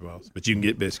sausage balls, but you can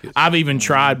get biscuits. I've even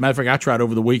tried. Matter of fact, I tried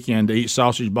over the weekend to eat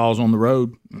sausage balls on the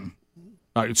road.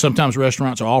 Sometimes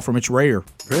restaurants will offer them. It's rare.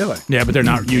 Really? Yeah, but they're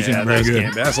not using it very That's good.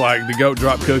 can't be. That's like the goat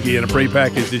drop cookie in a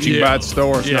prepackaged that you can buy at the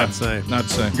store. It's not the same. Not the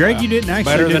same. Greg, you didn't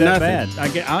actually better do than that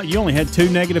nothing. bad. You only had 2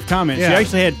 negative comments. Yeah. You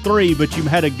actually had 3, but you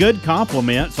had a good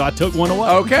compliment, so I took one away.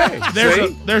 Okay.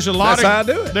 There's a lot That's of how I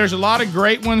do it. There's a lot of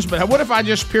great ones, but what if I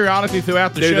just periodically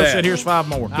throughout the Do show that. said here's 5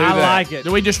 more? I like it.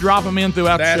 Do we just drop them in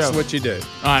throughout the That's show? what you do.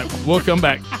 All right, we'll come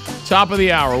back. Top of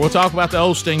the hour. We'll talk about the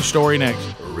Osteen story next.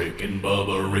 Rick and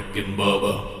Bubba, Rick and Bubba.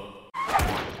 All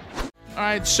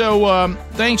right, so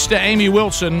thanks to Amy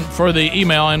Wilson for the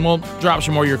email, and we'll drop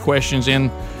some more of your questions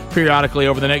in periodically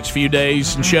over the next few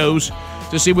days and shows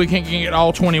to see if we can get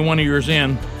all 21 of yours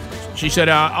in. She said,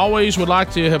 I always would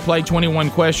like to have played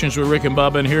 21 questions with Rick and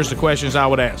Bubba, and here's the questions I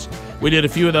would ask. We did a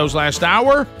few of those last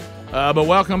hour, but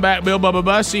welcome back, Bill Bubba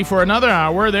Bussey, for another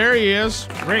hour. There he is.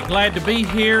 Rick, glad to be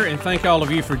here, and thank all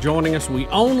of you for joining us. We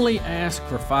only ask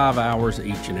for 5 hours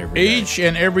each and every day. Each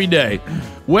and every day.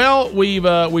 Well,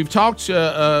 we've talked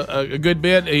a good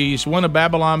bit. He's one of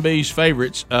Babylon Bee's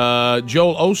favorites,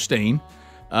 Joel Osteen.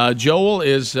 Joel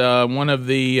is one of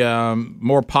the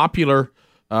more popular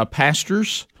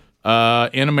pastors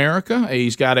in America.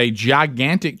 He's got a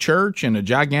gigantic church and a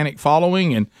gigantic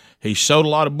following, and he sold a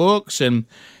lot of books, and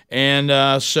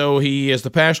so he is the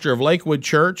pastor of Lakewood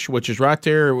Church, which is right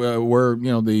there where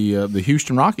the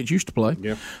Houston Rockets used to play,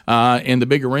 in the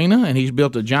big arena, and he's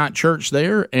built a giant church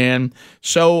there. And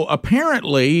so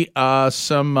apparently,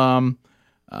 some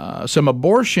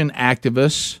abortion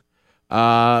activists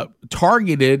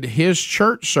targeted his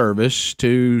church service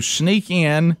to sneak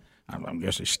in. I'm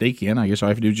guessing sneak in. I guess all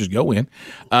I have to do is just go in,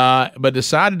 but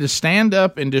decided to stand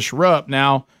up and disrupt.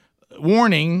 Now,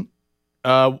 warning.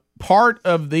 Part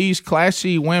of these Class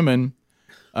C women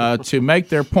to make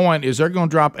their point is they're going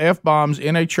to drop F-bombs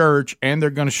in a church and they're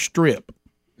going to strip.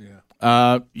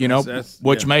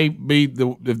 Which may be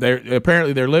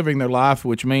apparently they're living their life,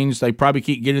 which means they probably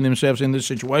keep getting themselves in this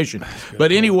situation.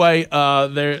 But anyway,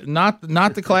 they're not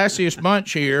the classiest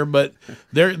bunch here, but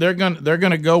they're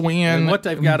gonna go in. And what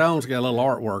they've got on's got a little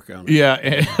artwork on it.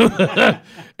 Yeah,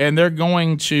 and they're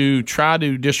going to try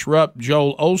to disrupt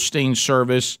Joel Osteen's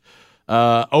service,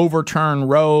 overturn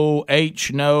Roe,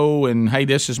 H no, and hey,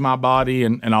 this is my body,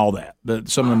 and all that. My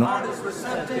heart is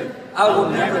receptive. I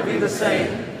will never be the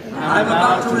same. I'm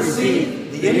about to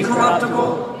receive the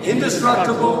incorruptible,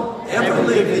 indestructible,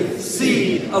 ever-living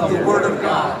seed of the Word of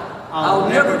God. I'll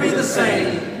never be the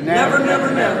same. Never,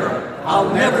 never, never.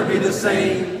 I'll never be the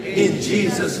same. In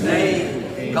Jesus'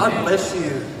 name. God bless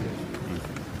you.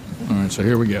 All right, so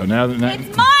here we go. Now,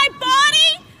 it's my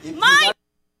body, my.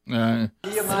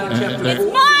 It's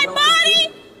my body,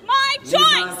 my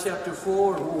choice. Chapter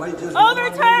 4.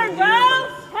 Overturn,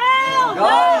 Rose. Hell,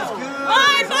 God is good.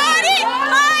 My body,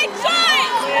 my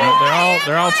choice.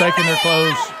 They're all taking their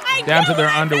clothes down to their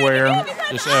underwear.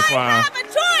 Just FYI. I have a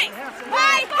choice.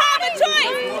 I have a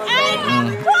choice. I have a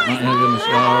choice.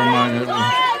 Oh my goodness.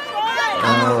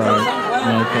 All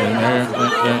right. Okay.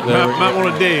 There Might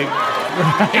want to dig.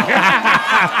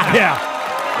 Yeah.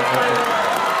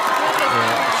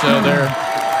 So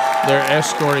they're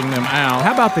escorting them out.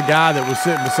 How about the guy that was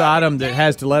sitting beside them that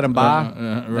has to let them by?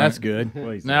 Right. That's good.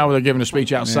 Now they're giving a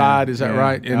speech outside. Is that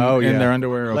right? In their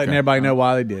underwear. Okay. Letting everybody know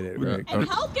why they did it. Right. And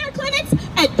healthcare clinics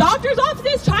and doctors'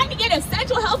 offices trying to get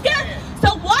essential healthcare.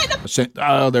 So why the?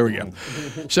 Oh, there we go.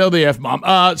 So the F-bomb.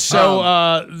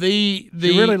 She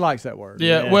really likes that word.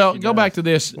 Yeah. Well, go back to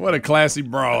this. What a classy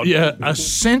broad. Yeah.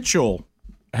 Essential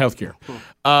healthcare.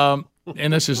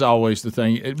 And this is always the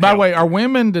thing. By the way, are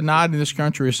women denied in this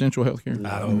country essential health care?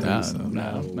 I don't think so.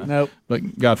 No. Nope.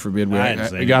 But God forbid we.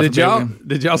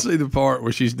 Did y'all see the part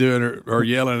where she's doing her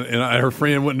yelling and her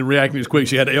friend wasn't reacting as quick?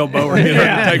 She had to elbow her in to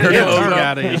take her clothes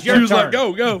off. She was like,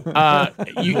 "Go!"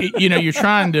 You're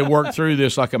trying to work through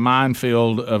this like a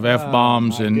minefield of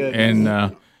F-bombs and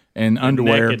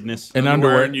underwear nakedness. and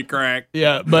underwear and you crack.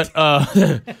 Yeah, but.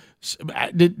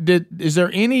 Is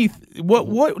there any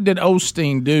what did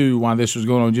Osteen do while this was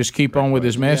going on? Just keep on with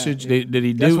his message? Yeah. Did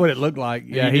he do? That's what it looked like.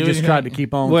 Yeah, he just tried to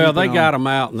keep on. Well, they got him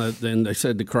out, and then they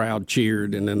said the crowd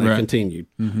cheered, and then they continued.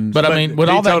 Mm-hmm. But I mean, with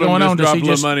all that going on, does he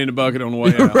just money in the bucket on the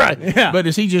way out? Right? Yeah. But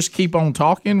does he just keep on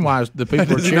talking while the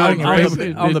people are cheering?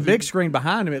 On the big screen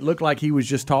behind him, it looked like he was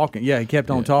just talking. Yeah, he kept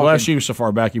on talking. Well, she was so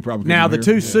far back, you probably now the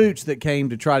two suits that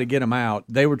came to try to get him out,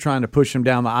 they were trying to push him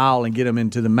down the aisle and get him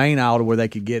into the main aisle to where they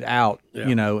could get out. Yeah.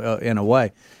 In a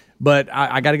way. But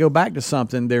I got to go back to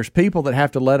something. There's people that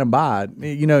have to let them by.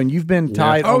 And you've been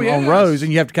tight on rows,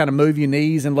 and you have to kind of move your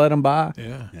knees and let them by.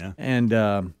 Yeah.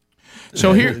 And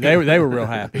so here they were real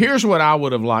happy. Here's what I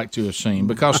would have liked to have seen,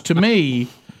 because to me,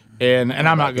 and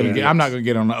I'm not going to get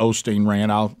on the Osteen rant.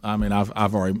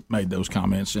 I've already made those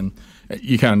comments, and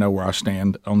you kind of know where I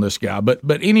stand on this guy. But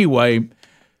anyway,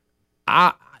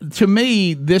 to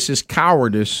me, this is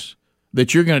cowardice.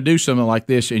 That you're going to do something like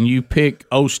this and you pick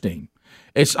Osteen.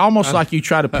 It's almost like you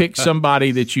try to pick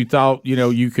somebody that you thought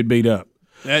you could beat up.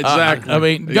 Exactly. I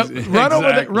mean,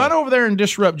 run over there and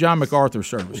disrupt John MacArthur's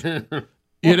service.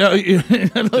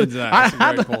 Exactly.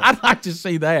 I'd like to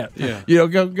see that. Yeah.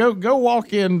 Go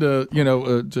walk into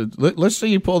let's see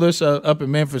you pull this up in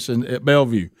Memphis and at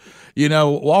Bellevue.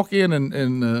 Walk in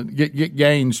and get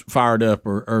Gaines fired up,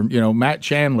 or Matt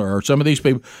Chandler, or some of these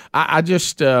people. I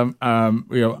just can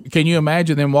you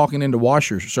imagine them walking into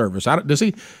Washer's service?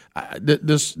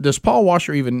 Does Paul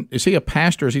Washer is he a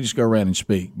pastor, or does he just go around and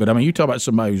speak? But I mean, you talk about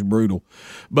somebody who's brutal.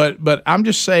 But I'm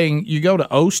just saying, you go to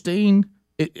Osteen.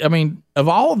 Of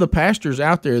all of the pastors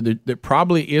out there that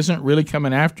probably isn't really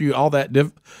coming after you all that.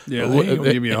 He don't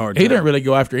give you a hard time. He didn't really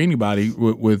go after anybody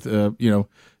with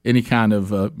any kind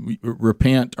of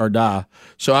repent or die.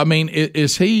 So I mean,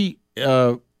 is he?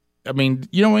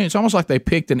 It's almost like they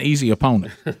picked an easy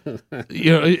opponent. Run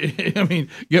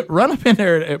up in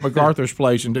there at MacArthur's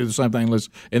place and do the same thing.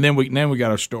 And then we got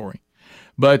our story.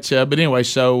 But anyway,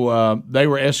 so they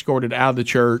were escorted out of the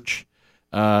church.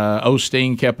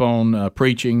 Osteen kept on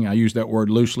preaching. I use that word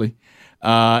loosely,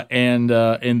 and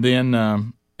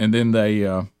then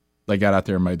they got out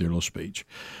there and made their little speech.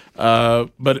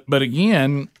 But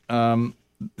again,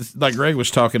 like Greg was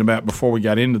talking about before we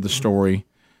got into the story,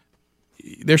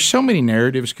 there's so many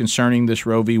narratives concerning this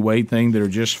Roe v. Wade thing that are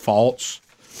just false.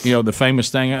 The famous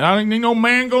thing, I don't need no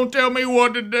man gonna tell me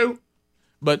what to do.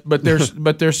 But there's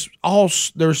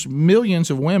there's millions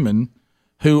of women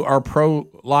who are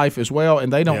pro-life as well,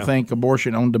 and they don't think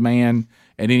abortion on demand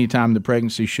at any time the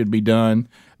pregnancy should be done.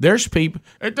 There's people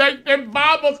that take them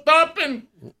Bible thumping,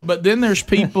 but then there's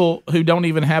people who don't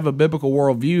even have a biblical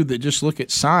worldview that just look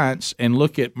at science and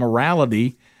look at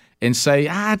morality and say,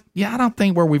 I don't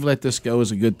think where we've let this go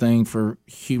is a good thing for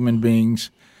human beings.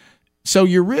 So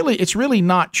it's really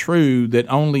not true that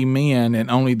only men and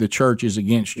only the church is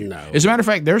against you. No. As a matter of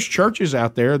fact, there's churches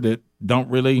out there that don't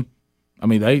really. I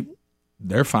mean,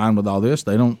 they're fine with all this.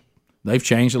 They've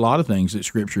changed a lot of things that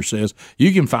Scripture says.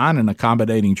 You can find an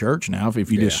accommodating church now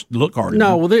if you just look hard enough.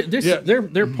 No, well,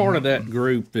 they're part of that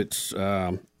group that's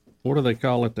what do they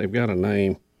call it? They've got a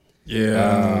name.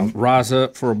 Yeah, Rise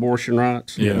Up for Abortion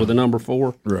Rights. With the number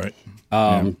 4. Right.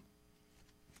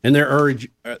 And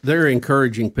they're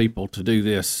encouraging people to do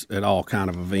this at all kind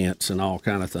of events and all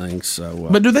kind of things. So,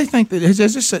 but do they think that has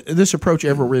this approach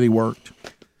ever really worked?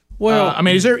 Well, I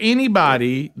mean, is there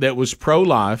anybody that was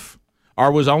pro-life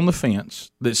or was on the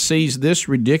fence that sees this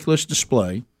ridiculous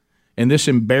display and this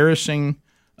embarrassing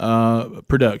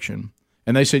production,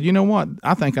 and they said, you know what,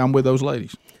 I think I'm with those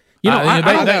ladies?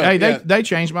 They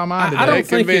changed my mind. I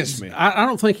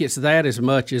don't think it's that as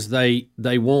much as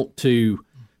they want to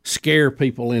scare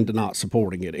people into not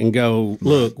supporting it and go,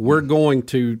 look, we're going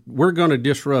to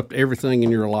disrupt everything in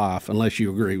your life unless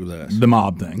you agree with us. The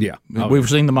mob thing. Yeah. We've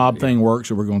seen the mob thing work,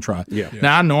 so we're going to try it. Yeah.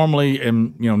 Now, I normally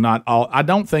am, not all. I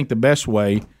don't think the best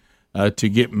way to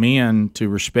get men to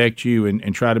respect you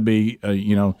and try to be,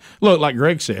 look, like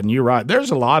Greg said, and you're right, there's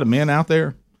a lot of men out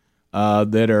there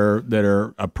that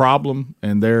are a problem,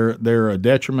 and they're a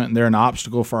detriment, and they're an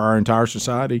obstacle for our entire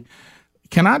society.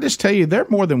 Can I just tell you, they're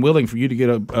more than willing for you to get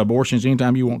abortions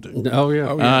anytime you want to. Oh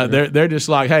yeah. They're just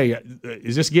like, hey,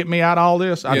 is this getting me out of all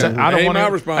this? I don't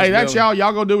want to. Hey, that's y'all.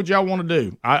 Y'all go do what y'all want to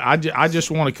do. I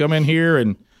just want to come in here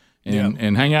and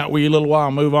hang out with you a little while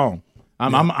and move on.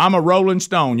 I'm a rolling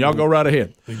stone. Y'all go right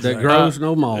ahead. That grows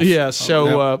no moss. Yeah.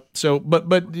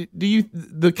 But do you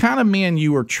the kind of men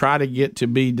you are trying to get to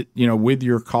be with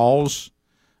your cause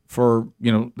for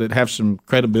that have some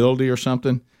credibility or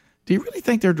something? Do you really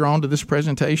think they're drawn to this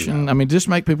presentation? No. I mean, just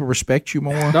make people respect you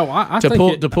more. No, I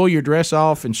think to pull your dress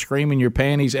off and scream in your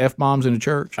panties F-bombs in a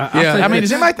church. I mean,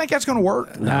 does anybody think that's going to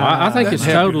work? No, I think it's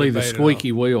totally the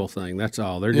squeaky wheel thing. That's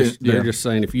all. They're just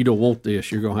saying if you don't want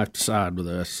this, you're going to have to side with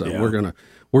us. So we're gonna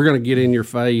get in your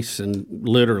face and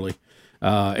literally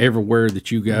everywhere that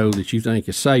you go that you think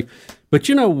is safe. But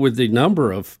with the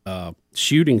number of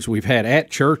shootings we've had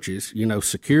at churches,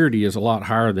 security is a lot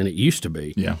higher than it used to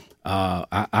be. Yeah.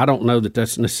 I don't know that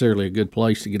that's necessarily a good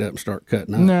place to get up and start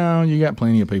cutting up. No, you got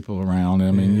plenty of people around.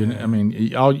 I mean,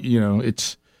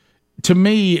 it's to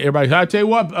me. Everybody, I tell you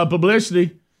what,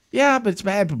 publicity. Yeah, but it's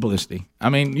bad publicity. I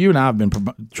mean, you and I have been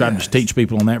trying to teach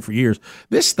people on that for years.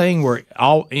 This thing where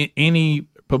any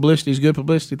publicity is good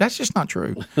publicity, that's just not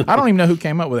true. I don't even know who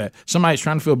came up with that. Somebody's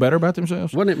trying to feel better about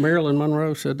themselves. Wasn't it Marilyn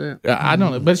Monroe said that? I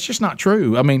don't know, but it's just not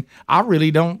true. I mean, I really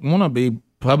don't want to be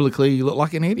publicly look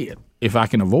like an idiot if I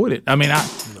can avoid it. I mean,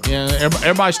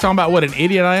 everybody's talking about what an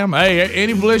idiot I am. Hey,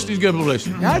 any publicity is good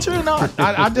publicity. That's really not.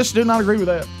 I just do not agree with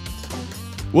that.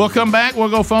 We'll come back. We'll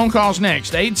go phone calls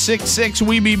next.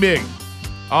 866-WE-BE-BIG.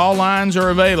 All lines are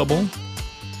available.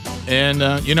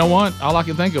 And you know what? All I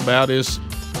can think about is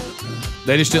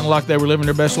they just didn't like they were living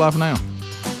their best life now.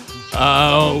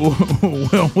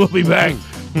 We'll be back.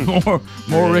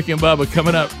 More Rick and Bubba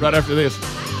coming up right after this.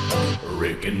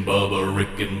 Rick and Bubba,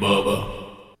 Rick and Bubba.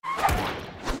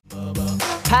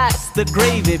 Pass the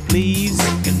gravy, please.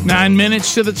 9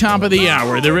 minutes to the top of the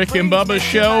hour. The Rick and Bubba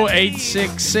Show,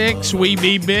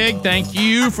 866-WE-BE-BIG. Thank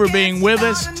you for being with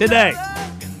us today.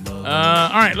 All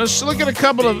right, let's look at a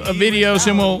couple of videos,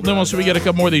 and we'll see if we get a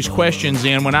couple more of these questions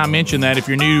in. When I mention that, if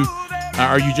you're new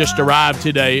or you just arrived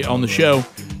today on the show,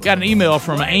 got an email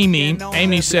from Amy.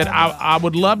 Amy said, I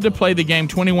would love to play the game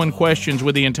 21 Questions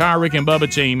with the entire Rick and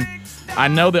Bubba team. I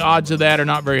know the odds of that are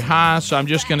not very high, so I'm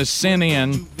just going to send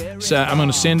in. So I'm going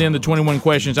to send in the 21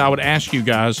 questions I would ask you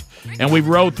guys, and we've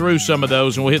rolled through some of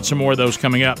those, and we'll hit some more of those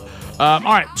coming up. All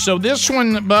right, so this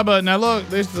one, Bubba. Now look,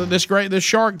 this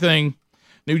shark thing,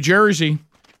 New Jersey.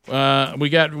 We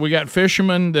got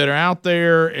fishermen that are out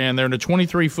there, and they're in a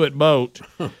 23-foot boat,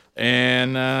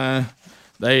 and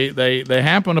they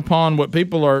happen upon what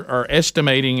people are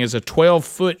estimating is a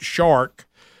 12-foot shark.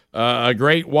 A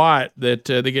great white that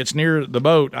gets near the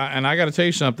boat. And I got to tell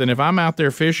you something. If I'm out there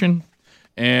fishing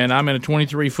and I'm in a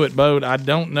 23-foot boat, I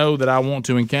don't know that I want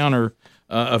to encounter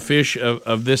a fish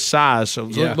of this size. So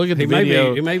look at the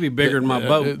video. He may be bigger than my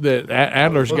boat. That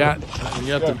Adler's got.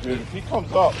 He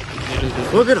comes up.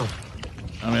 Look at him.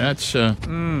 I mean,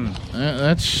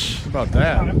 that's about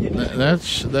that.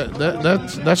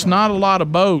 That's not a lot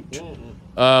of boat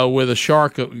with a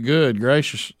shark. Good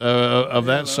gracious, of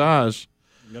that size.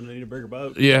 You're gonna need a bigger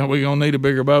boat. Yeah, we're gonna need a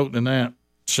bigger boat than that.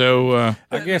 So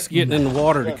I guess getting in the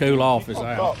water to cool off is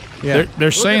out. Yeah,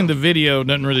 they're saying the video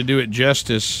doesn't really do it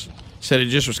justice. Said it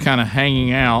just was kind of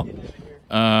hanging out,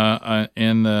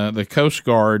 and the Coast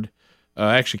Guard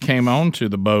actually came onto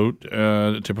the boat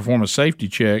to perform a safety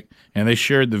check, and they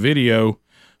shared the video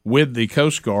with the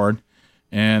Coast Guard,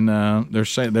 and they're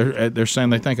saying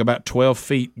they think about 12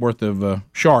 feet worth of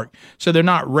shark. So they're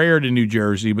not rare to New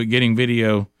Jersey, but getting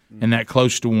video and that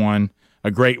close to one,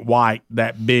 a great white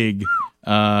that big,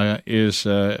 is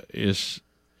the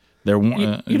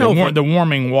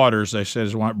warming waters, they said,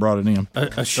 is what brought it in.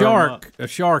 A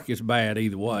shark is bad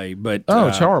either way, but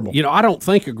it's horrible. I don't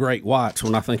think of great whites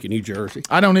when I think of New Jersey.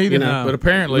 I don't either, but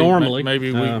apparently normally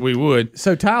maybe we would.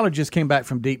 So Tyler just came back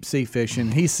from deep sea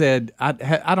fishing. He said,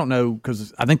 I don't know,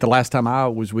 because I think the last time I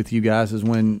was with you guys is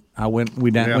when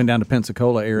went down to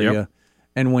Pensacola area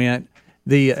and went.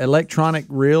 The electronic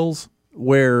reels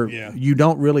where you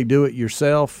don't really do it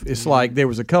yourself. It's like there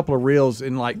was a couple of reels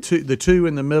in like the two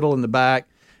in the middle and the back.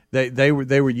 They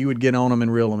were you would get on them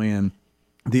and reel them in.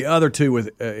 The other two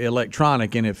with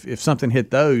electronic, and if something hit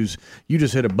those, you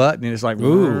just hit a button and it's like,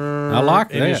 ooh, I like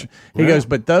that. He goes,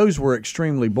 but those were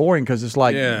extremely boring because it's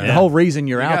like the whole reason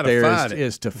you're out there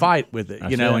is to fight with it,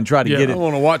 and try to get it. I don't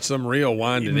want to watch some reel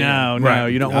winding. No,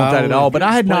 you don't want that at all. But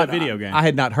I had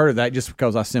not heard of that just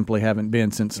because I simply haven't been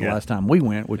since the last time we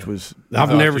went, which was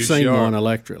I've never seen one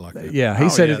electric like that. Yeah, he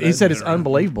said it's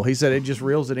unbelievable. He said it just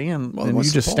reels it in, and you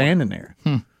just standing there.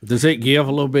 Does it give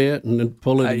a little bit and then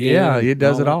pull it again? Yeah, it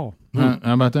does it all. How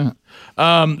about that?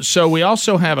 So we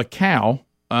also have a cow.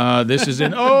 This is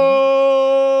in Oklahoma.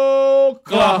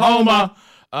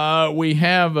 We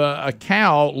have a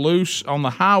cow loose on the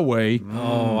highway.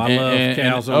 Oh, I love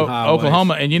cows on highways.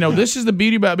 Oklahoma. And, this is the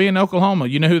beauty about being in Oklahoma.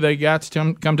 You know who they got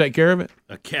to come take care of it?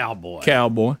 A cowboy.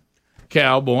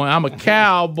 Cowboy. I'm a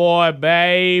cowboy,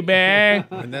 baby.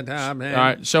 And that time, all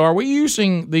right. So are we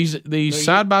using these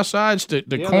side by sides to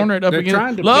corner it up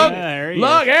against? Look, there he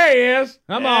is.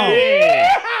 Come on.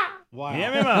 Wow.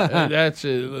 Yeah, that's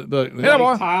it. Look, hit him,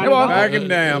 boy. Back him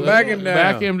down. Back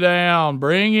him down.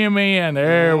 Bring him in.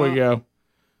 There we go.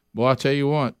 Boy, I tell you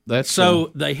what. That's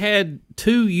so they had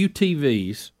two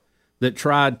UTVs that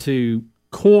tried to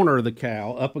corner the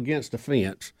cow up against a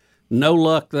fence. No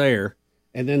luck there.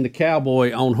 And then the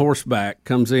cowboy on horseback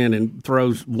comes in and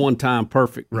throws one-time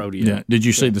perfect rodeo. Yeah. Did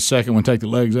you see the second one take the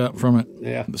legs out from it?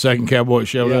 Yeah. The second cowboy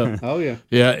showed up. Oh, yeah.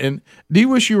 Yeah. And do you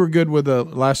wish you were good with a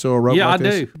lasso or rope like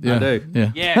this? I do.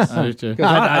 Yeah. Yes. I do too. You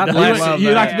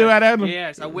like to do that, Adam?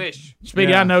 Yes, I wish.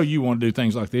 Speedy, I know you want to do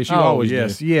things like this. You always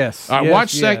do. Yes. All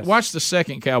right, watch the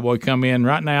second cowboy come in.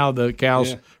 Right now, the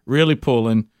cow's really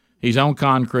pulling. He's on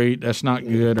concrete. That's not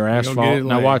good, or asphalt.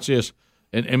 Now watch this.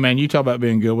 And man, you talk about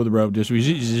being good with the rope. Just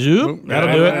zoop,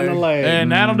 that'll do it,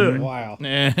 and that'll do it. Wow!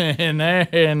 And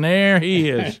there he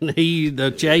is.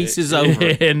 The chase is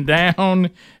over, and down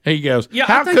he goes. Yeah,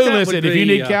 how cool is it? If you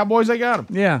need cowboys, they got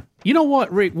them. Yeah. You know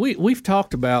what, Rick? We've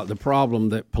talked about the problem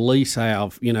that police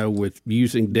have, with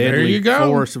using deadly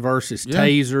force versus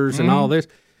tasers and all this.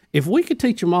 If we could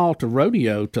teach them all to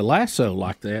rodeo, to lasso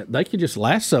like that, they could just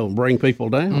lasso and bring people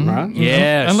down, right?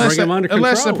 Yes.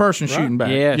 Unless the person's shooting back.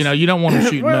 Yes. You don't want them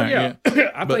shooting back.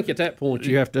 Yeah. I think at that point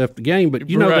you have to up the game. But,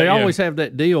 they always have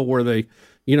that deal where they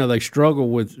struggle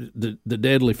with the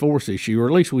deadly force issue, or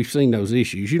at least we've seen those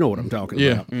issues. You know what I'm talking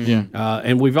about. Yeah.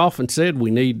 And we've often said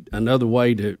we need another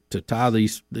way to tie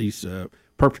these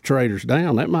perpetrators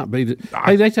down. That might be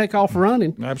hey, they take off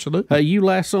running. Absolutely. Hey, you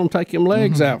lasso them, take them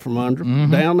legs out from under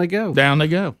them. Down they go. Down they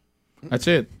go. That's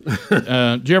it.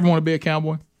 Did you ever want to be a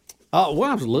cowboy? Oh, well,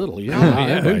 I was little.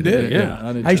 Yeah. Who did?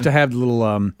 Yeah. I used to have the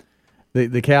little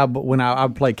the cowboy when I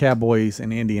would play cowboys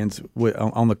and Indians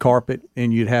on the carpet,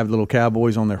 and you'd have little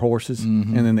cowboys on their horses,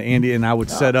 and then the Indian. I would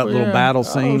set up little battle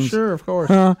scenes. Oh, sure, of course.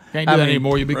 Can't do that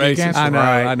anymore. You be canceled.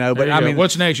 I know. But I mean,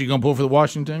 what's next? You gonna pull for the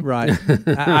Washington? Right.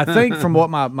 I think from what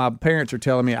my parents are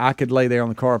telling me, I could lay there on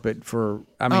the carpet for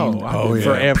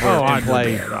forever and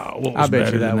play. I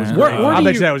bet you that was great. I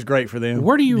bet you that was great for them.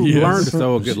 Where do you learn to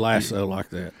throw a good lasso like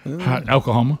that?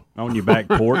 Oklahoma. On your back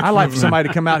porch. I'd like for somebody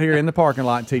to come out here in the parking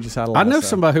lot and teach us how to lasso. I know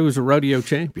somebody who was a rodeo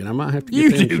champion. I might have to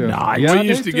get them. You do not. Yeah, we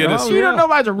used to get us. You don't know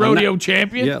about a rodeo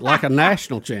champion? Yeah, like a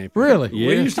national champion. Really? Yeah,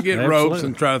 we used to get ropes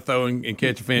and try to throw and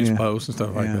catch a fence post and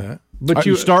stuff like that. But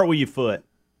you start with your foot.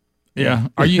 Yeah.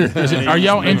 Are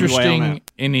y'all interested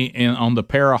on the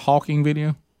para hawking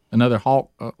video? Another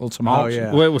hawk, some hawks. Oh,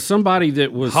 yeah. Well, it was somebody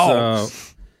that was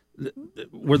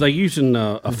were they using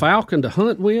a falcon to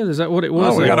hunt with? Is that what it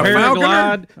was? Oh, we got a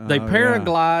paraglide. falconer? They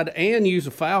paraglide and use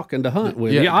a falcon to hunt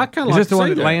with. Yeah, I kind of Is like this the one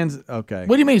see that lands? Okay.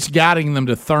 What do you mean it's guiding them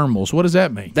to thermals? What does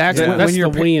that mean? That's that's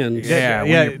when the wind.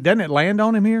 Yeah. Doesn't it land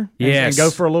on him here? Yes. And go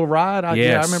for a little ride? Yeah, I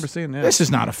Yes. remember seeing that. This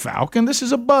is not a falcon. This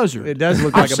is a buzzard. It does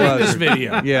look I've like a seen buzzard. this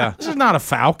video. Yeah. This is not a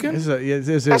falcon. This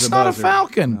is That's a not a buzzard.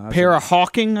 falcon.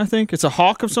 Parahawking, I think. It's a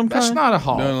hawk of some kind. That's not a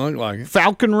hawk. Doesn't look like it.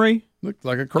 Falconry. Looks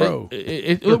like a crow.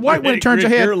 Wait, when it turns your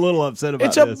head, You're a little upset about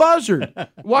it's a this. buzzard.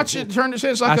 Watch it turn its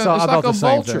head. It's like I thought a the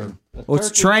same vulture. thing. Well, it's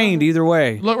trained either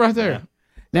way. Look right there.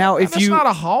 Now, if That's you not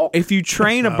a hawk. if you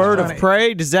train a bird of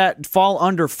prey, does that fall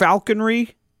under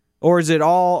falconry, or is it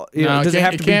all? No, Does it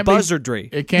have to be can't buzzardry?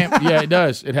 It can't. Yeah, it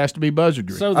does. It has to be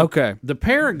buzzardry. So the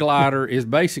paraglider is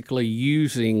basically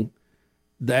using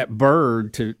that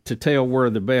bird to tell where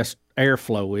the best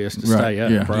airflow is to stay up.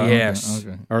 Yeah. Right? Yes.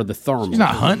 Okay. Or the thermal. He's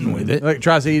not hunting with it. Look, it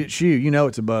tries to eat its shoe. You know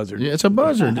it's a buzzard. Yeah, it's a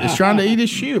buzzard. It's trying to eat his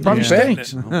shoe. It probably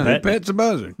stinks. Pet's a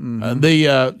buzzard. By Way the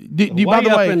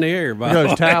up way, in the air. By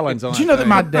Those talons on did you know that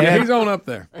my Yeah, dad he's on up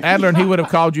there. Adler and he would have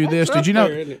called you this? Did you know?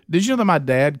 there, isn't it? Did you know that my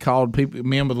dad called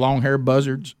men with long hair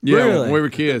buzzards? Yeah, Really? when we were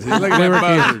kids. He's like a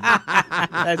buzzard.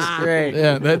 That's great.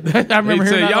 Yeah, I remember He'd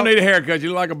say, hearing y'all that. need a haircut. You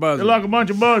look like a buzzard. They're like a bunch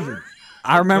of buzzards.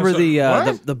 I remember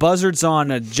What? the buzzards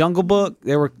on Jungle Book.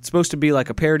 They were supposed to be like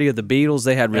a parody of the Beatles.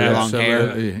 They had really long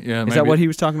hair. Yeah, Is that what he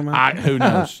was talking about? Who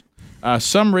knows?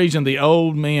 Some reason the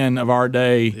old men of our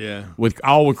day, with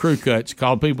crew cuts,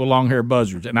 called people long hair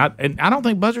buzzards, and I don't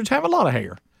think buzzards have a lot of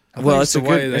hair. Well, it's a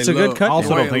good cut.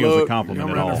 Also, don't think it was a compliment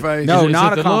at all. No, Is it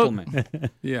not the a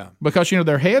compliment. Yeah. Because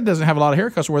their head doesn't have a lot of hair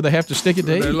because where they have to stick it to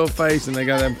Their eat. little face, and they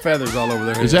got them feathers all over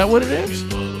their head. Is that what it is?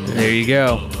 There you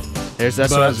go.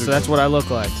 That's what I look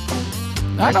like.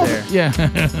 I don't. there. Yeah.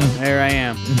 There I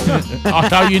am.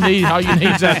 all you need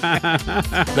is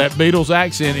that Beatles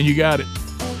accent, and you got it.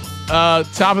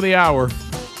 Top of the hour.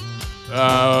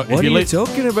 What are you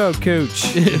talking about,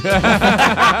 Coach?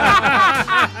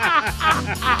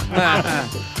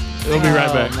 We'll be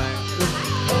right back.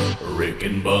 Rick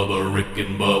and Bubba, Rick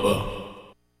and Bubba.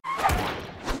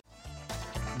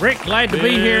 Rick, glad to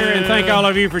be here, and thank all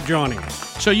of you for joining us.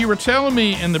 So you were telling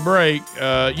me in the break,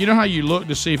 you know how you look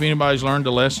to see if anybody's learned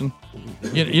a lesson?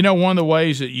 You know, one of the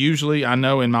ways that usually I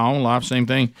know in my own life, same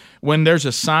thing, when there's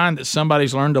a sign that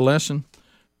somebody's learned a lesson,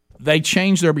 they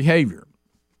change their behavior.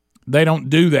 They don't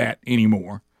do that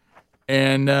anymore.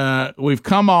 And we've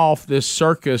come off this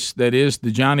circus that is the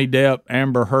Johnny Depp,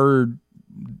 Amber Heard,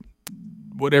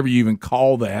 whatever you even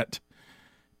call that.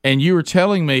 And you were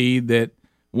telling me that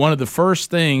one of the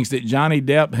first things that Johnny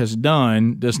Depp has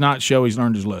done does not show he's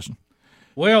learned his lesson.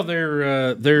 Well,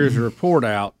 there's a report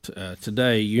out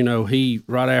today. You know, he,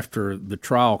 right after the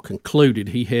trial concluded,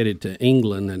 he headed to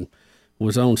England and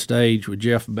was on stage with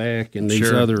Jeff Beck and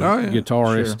these other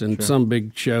guitarists and some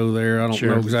big show there. I don't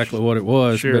know exactly what it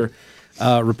was. But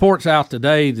reports out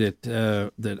today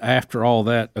that after all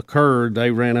that occurred,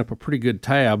 they ran up a pretty good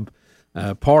tab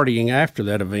partying after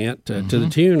that event to the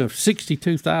tune of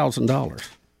 $62,000.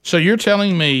 So you're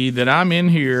telling me that I'm in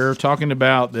here talking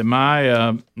about that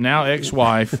my now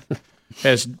ex-wife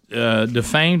has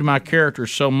defamed my character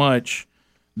so much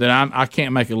that I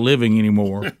can't make a living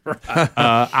anymore.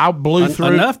 I blew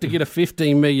through enough to get a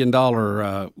 $15 million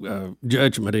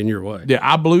judgment in your way. Yeah,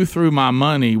 I blew through my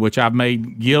money, which I've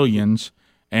made gillions,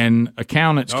 and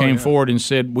accountants came forward and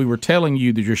said, we were telling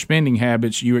you that your spending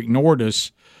habits, you ignored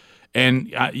us.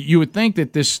 And you would think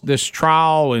that this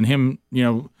trial and him,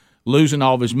 losing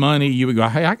all of his money, you would go,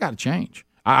 hey, I got to change.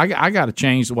 I got to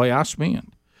change the way I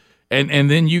spend. And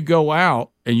then you go out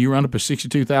and you run up a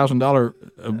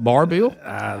 $62,000 bar bill.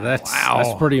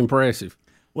 That's pretty impressive.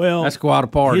 Well, that's quite a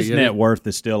party. His net worth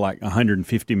is still like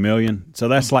 $150 million, so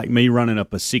that's like me running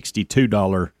up a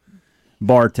 $62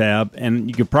 bar tab, and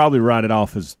you could probably write it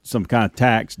off as some kind of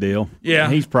tax deal. Yeah,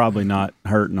 he's probably not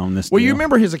hurting on this. Well, deal. you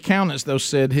remember his accountants though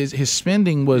said his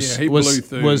spending was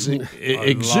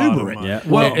exuberant. Yeah.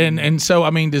 Well, and so I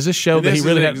mean, does this show that he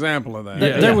really an had example of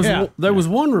that? There was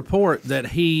one report that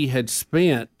he had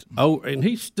spent. And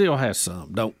he still has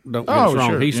some. Don't get us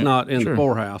wrong. He's not in the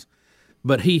poorhouse,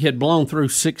 but he had blown through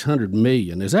 $600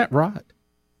 million. Is that right?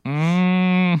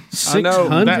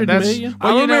 $600 million?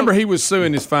 Well, I remember he was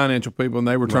suing his financial people, and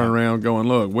they were turning around going,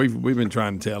 "Look, we've been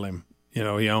trying to tell him, he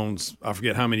owns I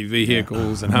forget how many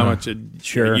vehicles and how much a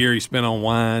year he spent on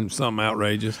wine, something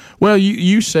outrageous." Well,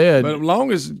 you said, but as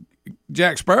long as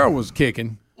Jack Sparrow was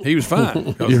kicking, he was fine.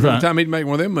 Because every time he'd make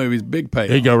one of them movies, big pay.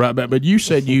 There you go, right back. But you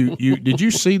said you did you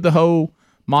see the whole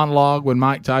monologue when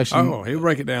Mike Tyson. Oh, he'll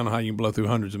break it down on how you can blow through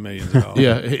hundreds of millions of dollars.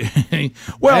 Yeah.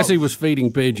 Well, as he was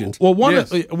feeding pigeons. Well, one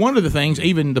of the things,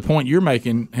 even the point you're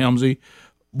making, Helmsy,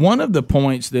 one of the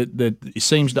points that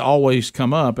seems to always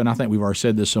come up, and I think we've already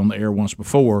said this on the air once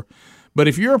before, but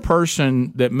if you're a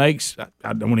person that makes,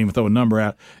 I don't even throw a number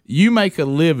out, you make a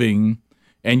living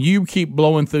and you keep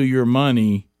blowing through your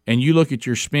money and you look at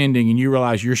your spending and you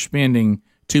realize you're spending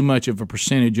too much of a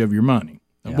percentage of your money,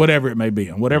 whatever it may be,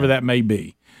 and whatever that may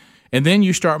be. And then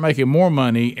you start making more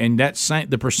money, and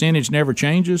the percentage never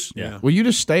changes. Yeah. Well, you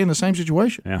just stay in the same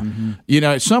situation. Yeah. You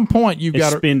know, at some point you've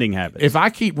got spending habits. If I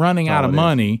keep running out of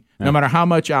money, no matter how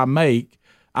much I make,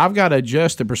 I've got to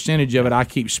adjust the percentage of it I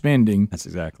keep spending. That's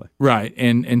exactly right.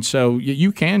 And so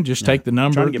you can just take the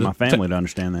number. I'm trying to get my family to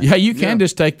understand that. Yeah, you can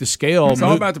just take the scale. It's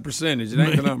all about the percentage. It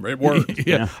ain't the number. It works.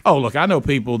 Yeah. Oh, look, I know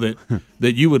people that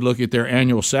you would look at their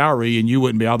annual salary and you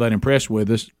wouldn't be all that impressed with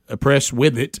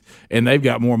it, and they've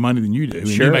got more money than you do. And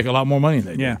you make a lot more money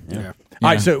than they do. Yeah. All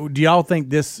right. So, do y'all think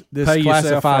this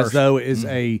classifies though as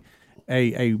a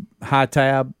high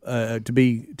tab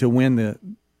to win the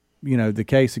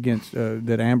case against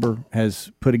that Amber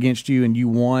has put against you, and you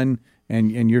won,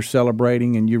 and you're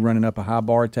celebrating, and you're running up a high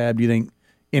bar tab? Do you think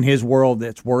in his world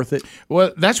that's worth it?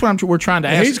 Well, that's what we're trying to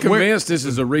ask. He's convinced this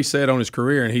is a reset on his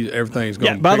career, and everything's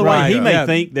going. Yeah. By the way, he may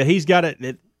think that he's got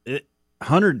it.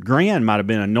 $100,000 might have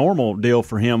been a normal deal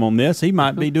for him on this. He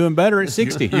might be doing better at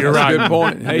 60. You're right. Good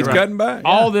point. Hey, he's cutting back.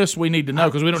 All this we need to know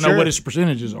because we don't know what his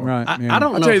percentages are. Right. I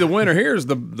don't know. I'll tell you, the winner here is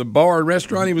the bar and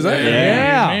restaurant he was at.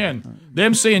 Yeah. Man.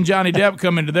 Them seeing Johnny Depp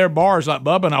come into their bars like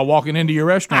Bubba and I walking into your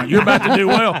restaurant. You're about to do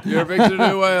well. You're fixing to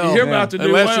do well. You're about to do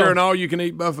Unless well. you're an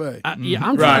all-you-can-eat buffet.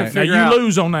 I'm trying to figure now out. You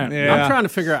lose on that. I'm trying to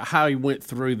figure out how he went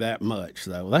through that much,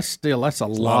 though. That's a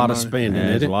lot of spending.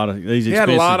 There's a lot of these. He had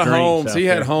a lot of homes. He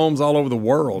had there. homes all over the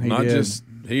world, not just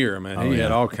here, man. He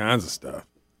had all kinds of stuff.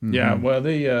 Yeah, well,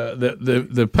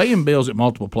 the paying bills at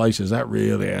multiple places, that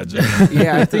really adds up.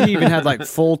 Yeah, I think he even had like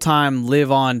full-time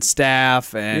live-on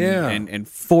staff and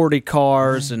 40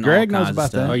 cars and Greg all knows kinds about of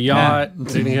stuff. that. A yacht.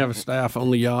 Didn't he have a staff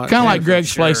on the yacht? Kind of like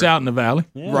Greg's place out in the valley.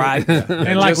 Yeah. Right.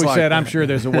 And like we said, I'm sure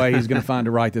there's a way he's going to find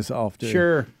to write this off, too.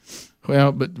 Sure.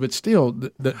 Well, but still,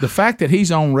 the fact that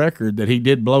he's on record that he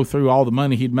did blow through all the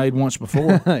money he'd made once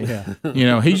before,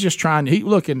 he's just trying –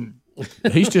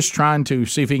 he's just trying to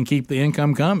see if he can keep the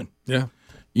income coming. Yeah.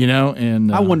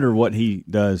 And I wonder what he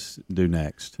does do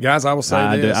next. Guys, I will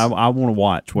say this. I want to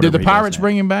watch. Did the Pirates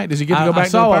bring him back? Does he get to go back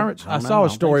to the Pirates? I saw a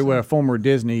story where a former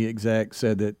Disney exec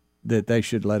said that they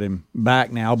should let him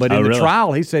back now, but in the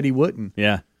trial he said he wouldn't.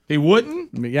 Yeah. He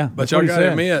wouldn't? Yeah. But y'all got to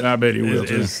admit, I bet he will.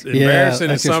 As embarrassing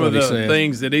as some of the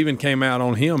things that even came out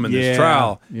on him in this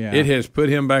trial, it has put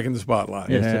him back in the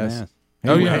spotlight. It has.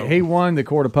 He won the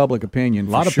court of public opinion. A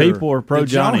lot of people are pro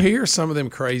Johnny. Did y'all hear some of them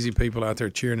crazy people out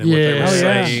there cheering him? What they were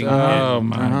saying? Oh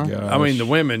my God! I mean, the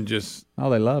women just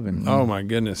they love him. Oh my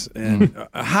goodness! And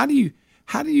how do you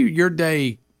your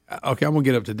day? Okay, I'm gonna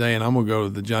get up today and I'm gonna go to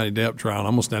the Johnny Depp trial. And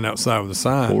I'm gonna stand outside with a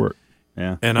sign. Court.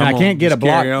 Yeah, and I can't get a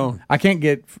block. I can't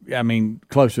get.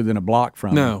 Closer than a block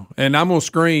from. No, and I'm gonna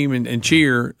scream and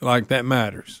cheer like that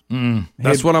matters.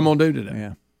 That's what I'm gonna do today.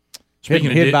 Yeah.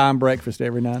 He'd buy him breakfast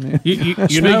every now and then.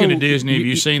 Speaking of Disney, have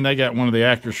you seen they got one of the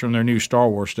actors from their new Star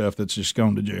Wars stuff that's just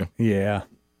gone to jail? Yeah.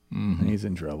 Mm-hmm. He's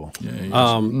in trouble.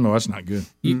 Yeah, no, that's not good.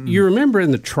 You remember in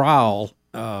the trial,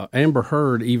 Amber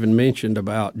Heard even mentioned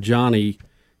about Johnny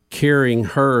carrying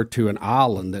her to an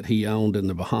island that he owned in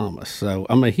the Bahamas. So,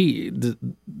 I mean,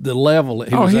 the level that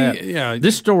he was at. Yeah.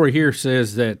 This story here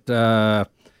says that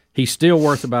he's still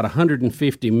worth about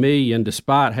 $150 million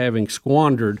despite having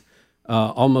squandered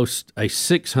almost a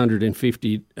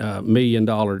 $650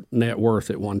 million net worth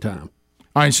at one time.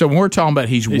 All right, so when we're talking about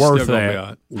he's worth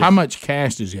that, how much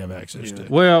cash does he have access to?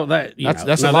 Well,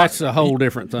 that's a whole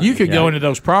different thing. You could go into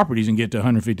those properties and get to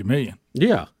 $150 million.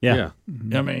 Yeah. I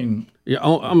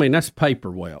mean, that's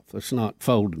paper wealth. It's not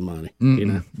folded money.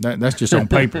 That's just on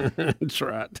paper. That's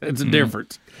right. That's a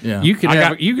difference. Yeah, you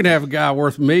can have a guy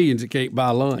worth millions that can't buy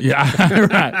lunch. Yeah,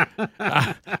 right.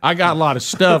 I got a lot of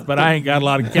stuff, but I ain't got a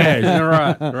lot of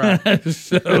cash. Right.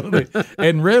 So,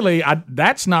 and really,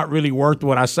 that's not really worth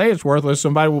what I say it's worth unless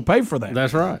somebody will pay for that.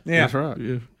 That's right. Yeah. That's right.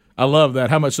 Yeah. I love that.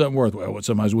 How much something worth? Well, what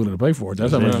somebody's willing to pay for it.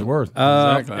 That's how much it's worth.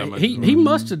 Exactly. He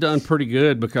must have done pretty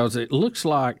good because it looks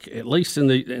like, at least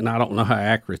and I don't know how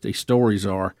accurate these stories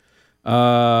are.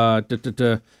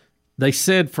 They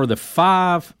said for the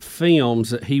 5 films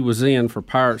that he was in for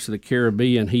Pirates of the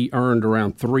Caribbean, he earned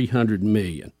around $300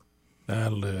 million.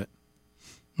 That'll do it.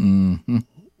 Mm-hmm.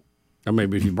 I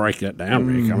mean, if you break that down,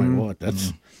 Rick, I mean, what?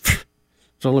 That's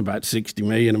It's only about $60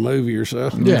 million a movie or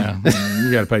so. Yeah,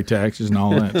 you got to pay taxes and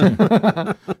all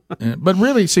that too. But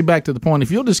really, see, back to the point, if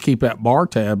you'll just keep that bar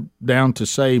tab down to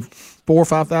save $4,000 or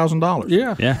 $5,000.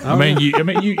 Yeah. I mean,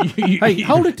 you hey,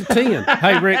 hold it to 10.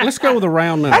 Hey, Rick, let's go with a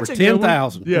round number.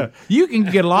 10,000. Yeah, you can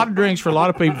get a lot of drinks for a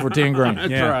lot of people for $10,000.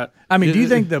 That's right. I mean, do you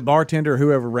think the bartender, or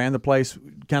whoever ran the place,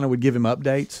 kind of would give him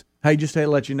updates? Hey, just to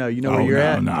let you know, where you're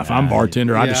at. No, if I'm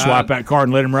bartender, I just swipe that card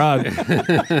and let him ride.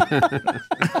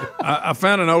 I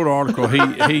found an old article.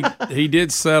 He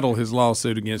did settle his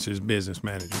lawsuit against his business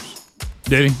managers.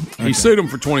 Did he? He sued them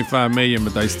for $25 million,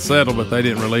 but they settled, but they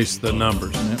didn't release the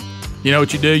numbers. Yeah. You know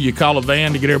what you do? You call a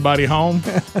van to get everybody home,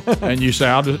 and you say,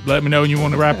 "I'll just let me know when you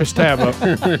want to wrap this tab up."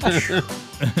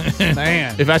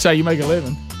 Man, if that's how you make a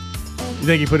living. You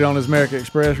think he put it on his American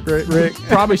Express, Rick?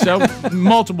 Probably so.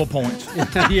 Multiple points.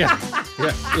 Yeah.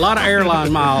 A lot of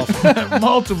airline miles.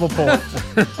 Multiple points.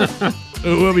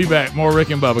 We'll be back. More Rick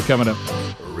and Bubba coming up.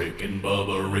 Rick and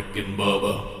Bubba, Rick and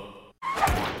Bubba.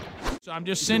 So I'm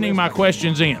just sending my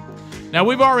questions in. Now,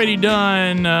 we've already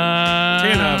done 10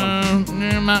 of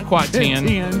them. Not quite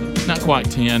 10. Not quite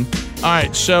 10. All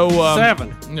right, so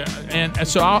 7. And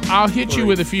so I'll hit you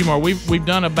with a few more. We've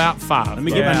done about 5. Let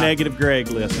me get my negative Greg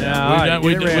list.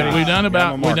 We've done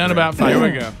about 5. Here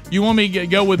we go. You want me to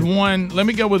go with one? Let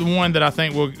me go with one that I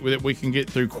think that we can get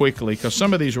through quickly, because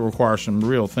some of these will require some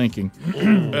real thinking.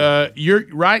 You're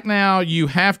right now. You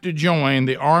have to join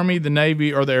the Army, the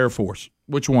Navy, or the Air Force.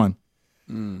 Which one?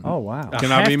 Oh, wow. Can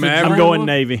I be Maverick? I'm going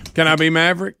Navy. Can I be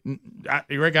Maverick?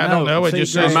 Rick, I don't know. It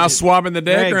just says, am I swabbing the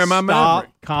deck, Greg, or am I Maverick?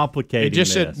 Stop complicating it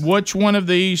just said, which one of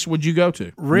these would you go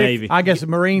to? Rick, Navy. I guess the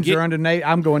Marines are under Navy.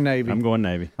 I'm going Navy. I'm going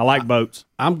Navy. I like boats.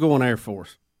 I'm going Air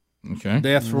Force. Okay.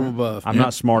 Death from above. I'm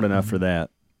not smart enough for that.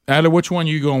 Adler, which one are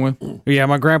you going with? Yeah,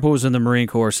 my grandpa was in the Marine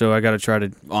Corps, so I got to try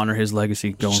to honor his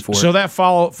legacy going forward. So that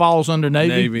falls under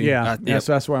Navy? Yeah,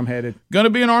 that's where I'm headed. Going to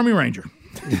be an Army Ranger.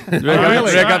 Rick,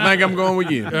 I think I'm going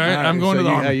with you. All right, I'm going to the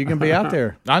Army. You can be out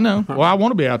there. I know. Well, I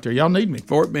want to be out there. Y'all need me.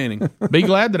 Fort Benning. Be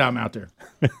glad that I'm out there.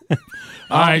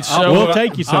 All right, so we'll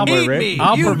take you somewhere, Rick.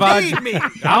 I'll provide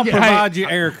you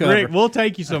air cover. Rick, we'll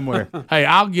take you somewhere. Hey,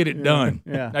 I'll get it done.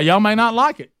 Yeah. Now, y'all may not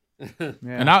like it. Yeah.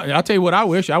 And I'll tell you what I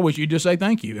wish. I wish you'd just say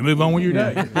thank you and move on with your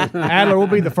day. Adler, we'll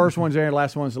be the first ones there and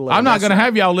last ones to leave. I'm not going to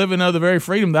have y'all living under the very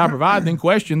freedom that I provide, then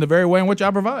question the very way in which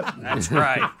I provide it. That's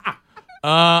right.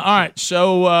 All right,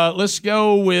 so let's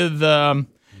go with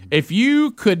if you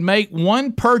could make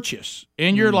one purchase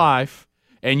in your life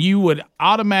and you would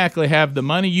automatically have the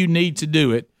money you need to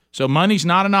do it, so money's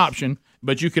not an option,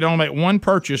 but you could only make one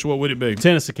purchase, what would it be?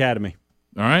 Tennis Academy.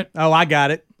 All right. Oh, I got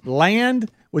it.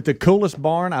 Land with the coolest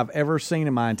barn I've ever seen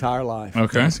in my entire life.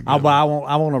 Okay. I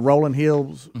want a rolling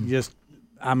hills,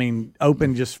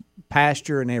 open, just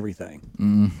pasture and everything.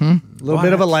 Mm-hmm. A little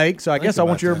bit of a lake, so I guess I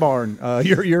want your barn,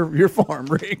 your farm,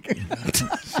 Rick.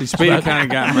 See, Speedy kind of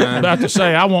got mine. About to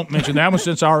say I won't mention that one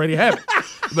since I already have it.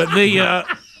 But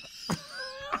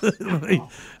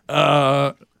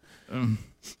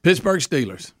Pittsburgh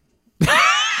Steelers.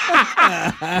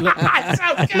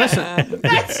 Listen,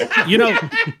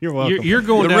 you're welcome. You're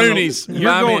going the down Roonies.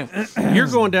 You're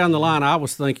going down the line. I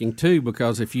was thinking too,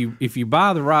 because if you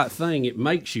buy the right thing, it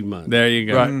makes you money. There you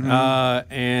go. Right.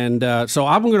 So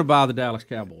I'm going to buy the Dallas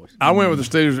Cowboys. I went with the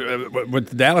Steelers.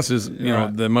 But Dallas is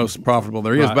the most profitable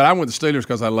there is. But I went with the Steelers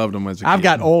because I loved them as a kid. I've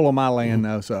got oil on my land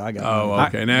though, so I got. Oh,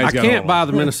 okay. Now I can't buy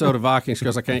the Minnesota Vikings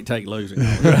because I can't take losing.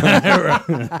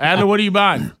 Adler, what are you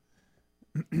buying?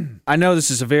 I know this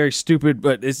is a very stupid,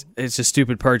 but it's a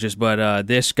stupid purchase. But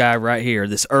this guy right here,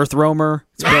 this Earth Roamer.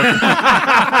 My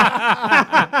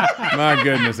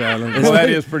goodness, Adler. Well, that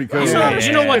is pretty cool.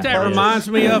 You know what that reminds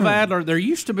me of, Adler? There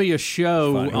used to be a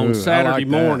show on Saturday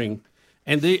morning,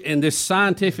 and this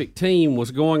scientific team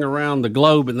was going around the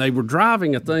globe, and they were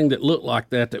driving a thing that looked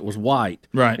like that was white.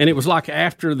 Right. And it was like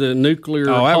after the nuclear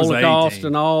Holocaust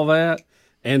and all that.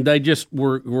 And they just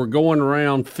were going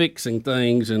around fixing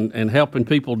things and helping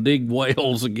people dig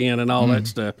wells again and all that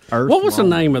stuff. What was the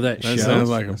name of that show? That sounds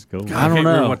like that's cool. I don't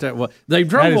know what that was. They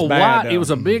drove a white. It was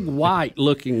a big white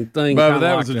looking thing. But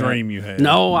that was a dream you had.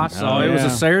 No, I saw it. It was a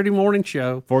Saturday morning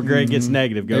show. Before Greg gets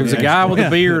negative, there was a guy with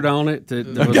a beard on it. That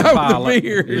was a pilot. With a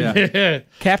beard. Yeah.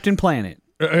 Captain Planet.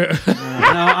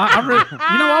 I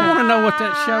want to know what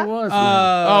that show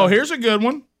was. Here's a good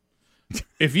one.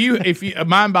 If you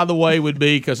mine, by the way, would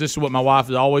be, because this is what my wife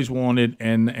has always wanted,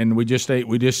 and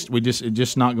it's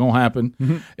just not gonna happen.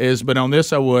 But on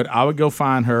this, I would go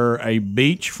find her a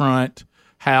beachfront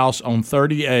house on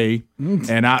 30A,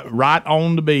 and right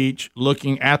on the beach,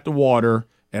 looking at the water,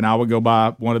 and I would go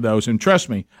buy one of those. And trust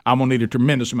me, I'm gonna need a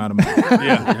tremendous amount of money.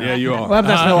 yeah, you are. Well,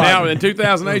 that's now in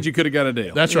 2008, you could have got a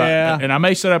deal. That's right. Yeah. And I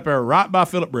may sit up there right by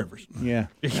Phillip Rivers. Yeah,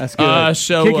 that's good.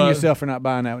 So kicking yourself for not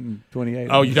buying that in 28.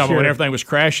 Oh, you talking about when everything was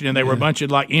crashing and they were a bunch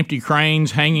of like empty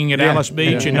cranes hanging at Alice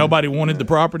Beach and nobody wanted the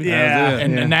property. Yeah.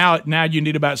 And now you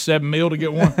need about $7 million to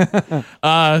get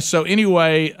one. So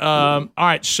anyway, all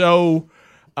right. So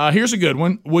here's a good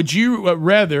one. Would you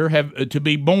rather have to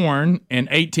be born in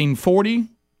 1840,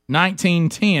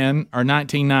 1910, or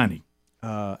 1990?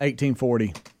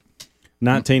 1840.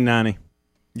 1990.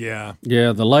 Yeah.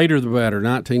 Yeah, the later the better.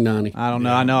 1990. I don't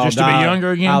know. I know. Just I'll to be die,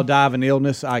 younger again? I'll die of an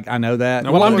illness. I know that.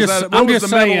 Now, Well, what I'm was just, that- what I'm was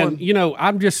just the middle saying, one? you know,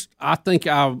 I think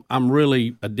I'm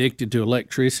really addicted to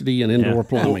electricity and indoor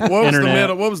plumbing. What was Internet. the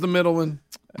middle? What was the middle one?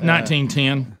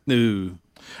 1910. No.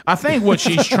 I think what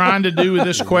she's trying to do with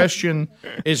this question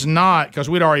is not because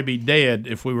we'd already be dead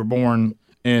if we were born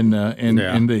in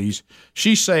these.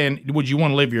 She's saying, would you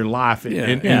want to live your life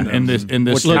in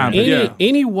this Look, time?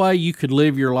 any way you could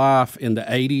live your life in the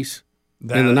 80s,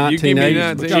 in the you give me 1980s,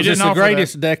 19. because You it's didn't the offer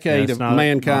greatest decade it's of not-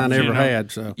 mankind not- ever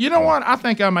had. So You know what? I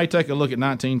think I may take a look at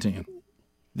 1910.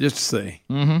 Just to see.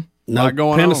 no, lot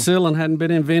going on. penicillin hadn't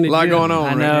been invented A lot yet. going on. I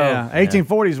Rick. know. Yeah,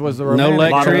 1840s was the No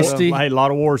romantic. electricity. Hey, a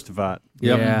lot of wars to fight.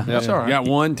 Yep. Yeah. That's all right. Got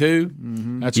 1, 2.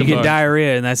 That's You a get bug.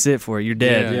 diarrhea, and that's it for you. You're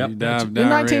dead. Yeah, you die of In diarrhea.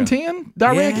 1910?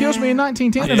 Diarrhea kills me in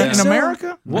 1910 in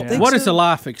America? What is the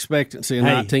life expectancy in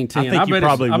Hey, 1910? I think you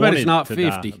probably I bet wanted it's not to die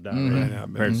 50. of diarrhea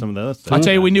compared to some of the other stuff. I'll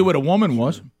tell you, we knew what a woman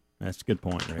was. That's a good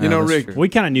point. Rick. You know, Rick, we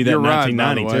kind of knew that you're in right,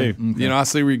 by the 1990 way. too. You know, I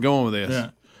see where you're going with this. Yeah.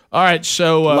 All right,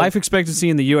 so Life expectancy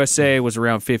in the USA was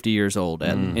around 50 years old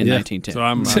in 1910. So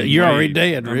I'm You're way- already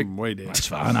dead, Rick. I'm way dead. that's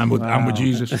fine. I'm with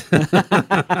Jesus.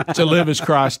 To live as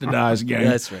Christ, to die as gain.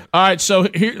 That's right. All right, so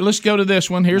here, let's go to this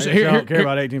one. Here's I here, don't care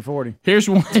about 1840. here's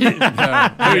one. Who you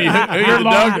the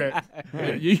doctor?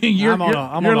 Your I'm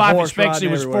on your a life horse expectancy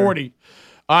riding was everywhere. 40.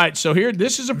 All right, so here,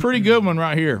 this is a pretty good one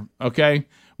right here. Okay,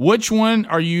 which one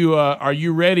are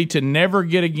you ready to never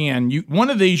get again? One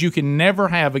of these you can never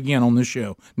have again on this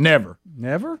show. Never.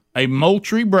 Never? A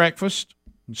Moultrie breakfast,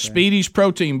 Speedy's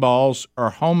protein balls, or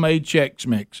homemade Chex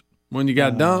Mix. When you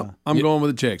got dumped, I'm going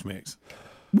with the Chex Mix.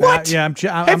 What? Yeah, I'm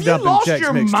Have you dumping lost Chex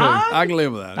your Mix mind? I can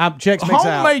live with that. too. I'm Chex Mix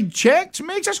out. Homemade Chex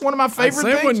Mix? That's one of my I favorite said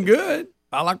it things. wasn't good.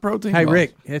 I like protein Hey, balls.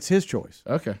 Rick, it's his choice.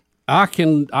 Okay. I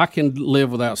can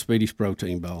live without Speedy's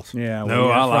protein balls. Yeah. No,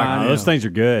 I like fine. Those things are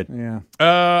good Yeah.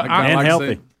 and like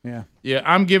healthy. to Yeah. Yeah,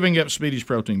 I'm giving up Speedy's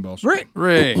protein balls. Rick.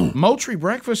 Moultrie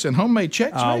breakfast and homemade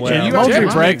Chex Mix. well, Yeah, you got Moultrie Chex Chex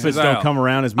Mix. breakfast Mix don't out. come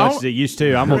around as much as it used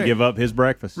to. I'm gonna Rick. give up his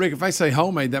breakfast. Rick, if I say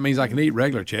homemade, that means I can eat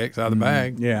regular Chex out of the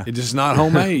bag. Yeah. It's just not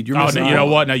homemade. You're Oh, missing you know out.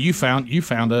 what? Now you found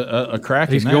a crack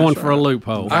He's in that. going for a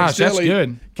loophole. I Gosh, that's still eat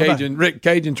good.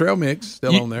 Cajun trail mix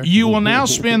still on there. You will now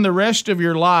spend the rest of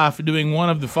your life doing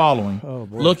one of the following: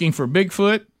 looking for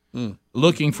Bigfoot,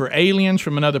 looking for aliens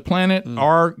from another planet,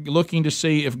 or looking to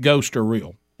see if ghosts are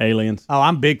real. Aliens. Oh,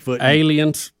 I'm Bigfoot.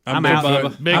 Aliens. I'm out.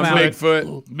 Bigfoot. Bigfoot.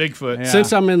 Bigfoot. Bigfoot. Yeah.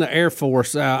 Since I'm in the Air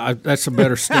Force, that's a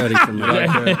better study for me.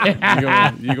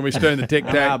 You're gonna be studying the tic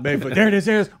Ah, tac. Bigfoot. There it is.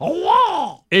 There's a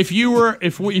wall. If you were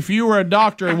a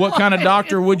doctor, what kind of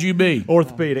doctor would you be?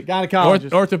 Orthopedic.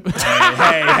 Gynecologist.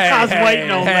 I was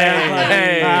waiting on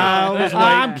that.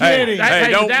 I'm kidding.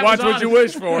 Hey, don't that watch was what you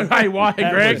honest. wish for. Hey, why,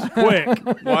 Greg?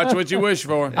 Quick. Watch what you wish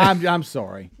for. I'm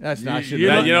sorry. That's not. you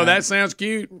know, That sounds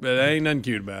cute, but there ain't nothing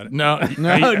cute about it. No,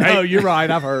 No, you're right.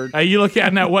 I've heard. Hey, you look out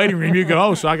in that waiting room, you go,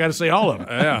 oh, so I got to see all of it.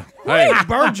 Yeah. Hey,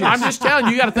 I'm just telling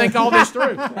you, you got to think all this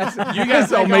through. You got to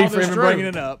think me all for this even through. bringing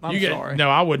it up. I'm You get- sorry. No,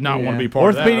 I would not want to be part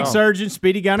of that. Orthopedic at all. surgeon,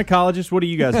 speedy gynecologist. What are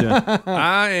you guys doing?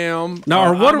 I am. No,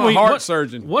 or what I'm are we? a heart what-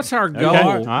 surgeon. What's our goal?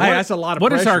 All right. Hey, that's a lot of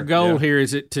What is pressure. our goal here?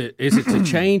 Is it to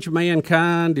change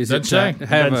mankind? Is it Doesn't to say.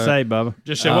 have Doesn't say, Bubba.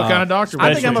 Just say what kind of doctor.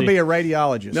 I think I'm Specialty. gonna be a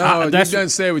radiologist. No, you that's- doesn't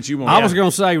say what you want. I was going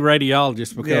to say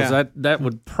radiologist because Yeah. that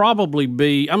would probably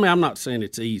be. I mean, I'm not saying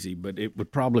it's easy, but it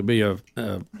would probably be a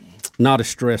not as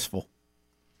stressful.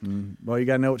 Well, you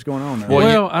got to know what's going on. There.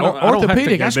 Well, I don't have to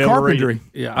orthopedic, that's be able to read carpentry.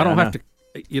 Yeah, I don't have to.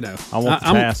 You know, I want the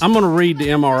I'm task. going to read the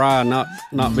MRI,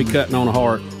 not be cutting on a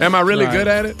heart. Am I really good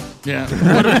at it?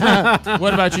 Yeah.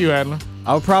 What about you, Adler?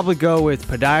 I would probably go with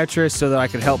podiatrist so that I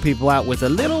could help people out with a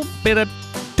little bit of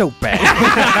dope bag.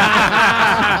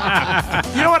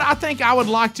 You know what? I think I would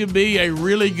like to be a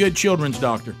really good children's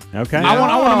doctor. Okay. I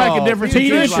want to make a difference. in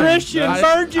kids' lives. Pediatrician,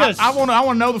 Burgess. I want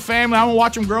to know the family. I want to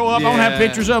watch them grow up. I want to have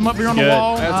pictures of them up here on the Good.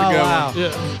 wall. That's a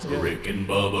good one. Yeah. Rick and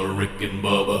Bubba, Rick and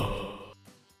Bubba.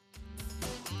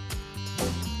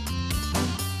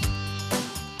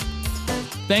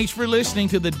 Thanks for listening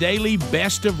to the daily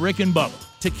Best of Rick and Bubba.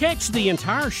 To catch the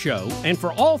entire show and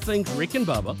for all things Rick and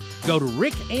Bubba, go to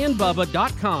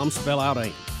rickandbubba.com, spell out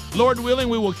AIM. Lord willing,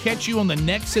 we will catch you on the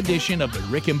next edition of the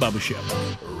Rick and Bubba Show.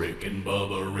 Rick and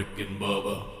Bubba, Rick and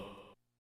Bubba.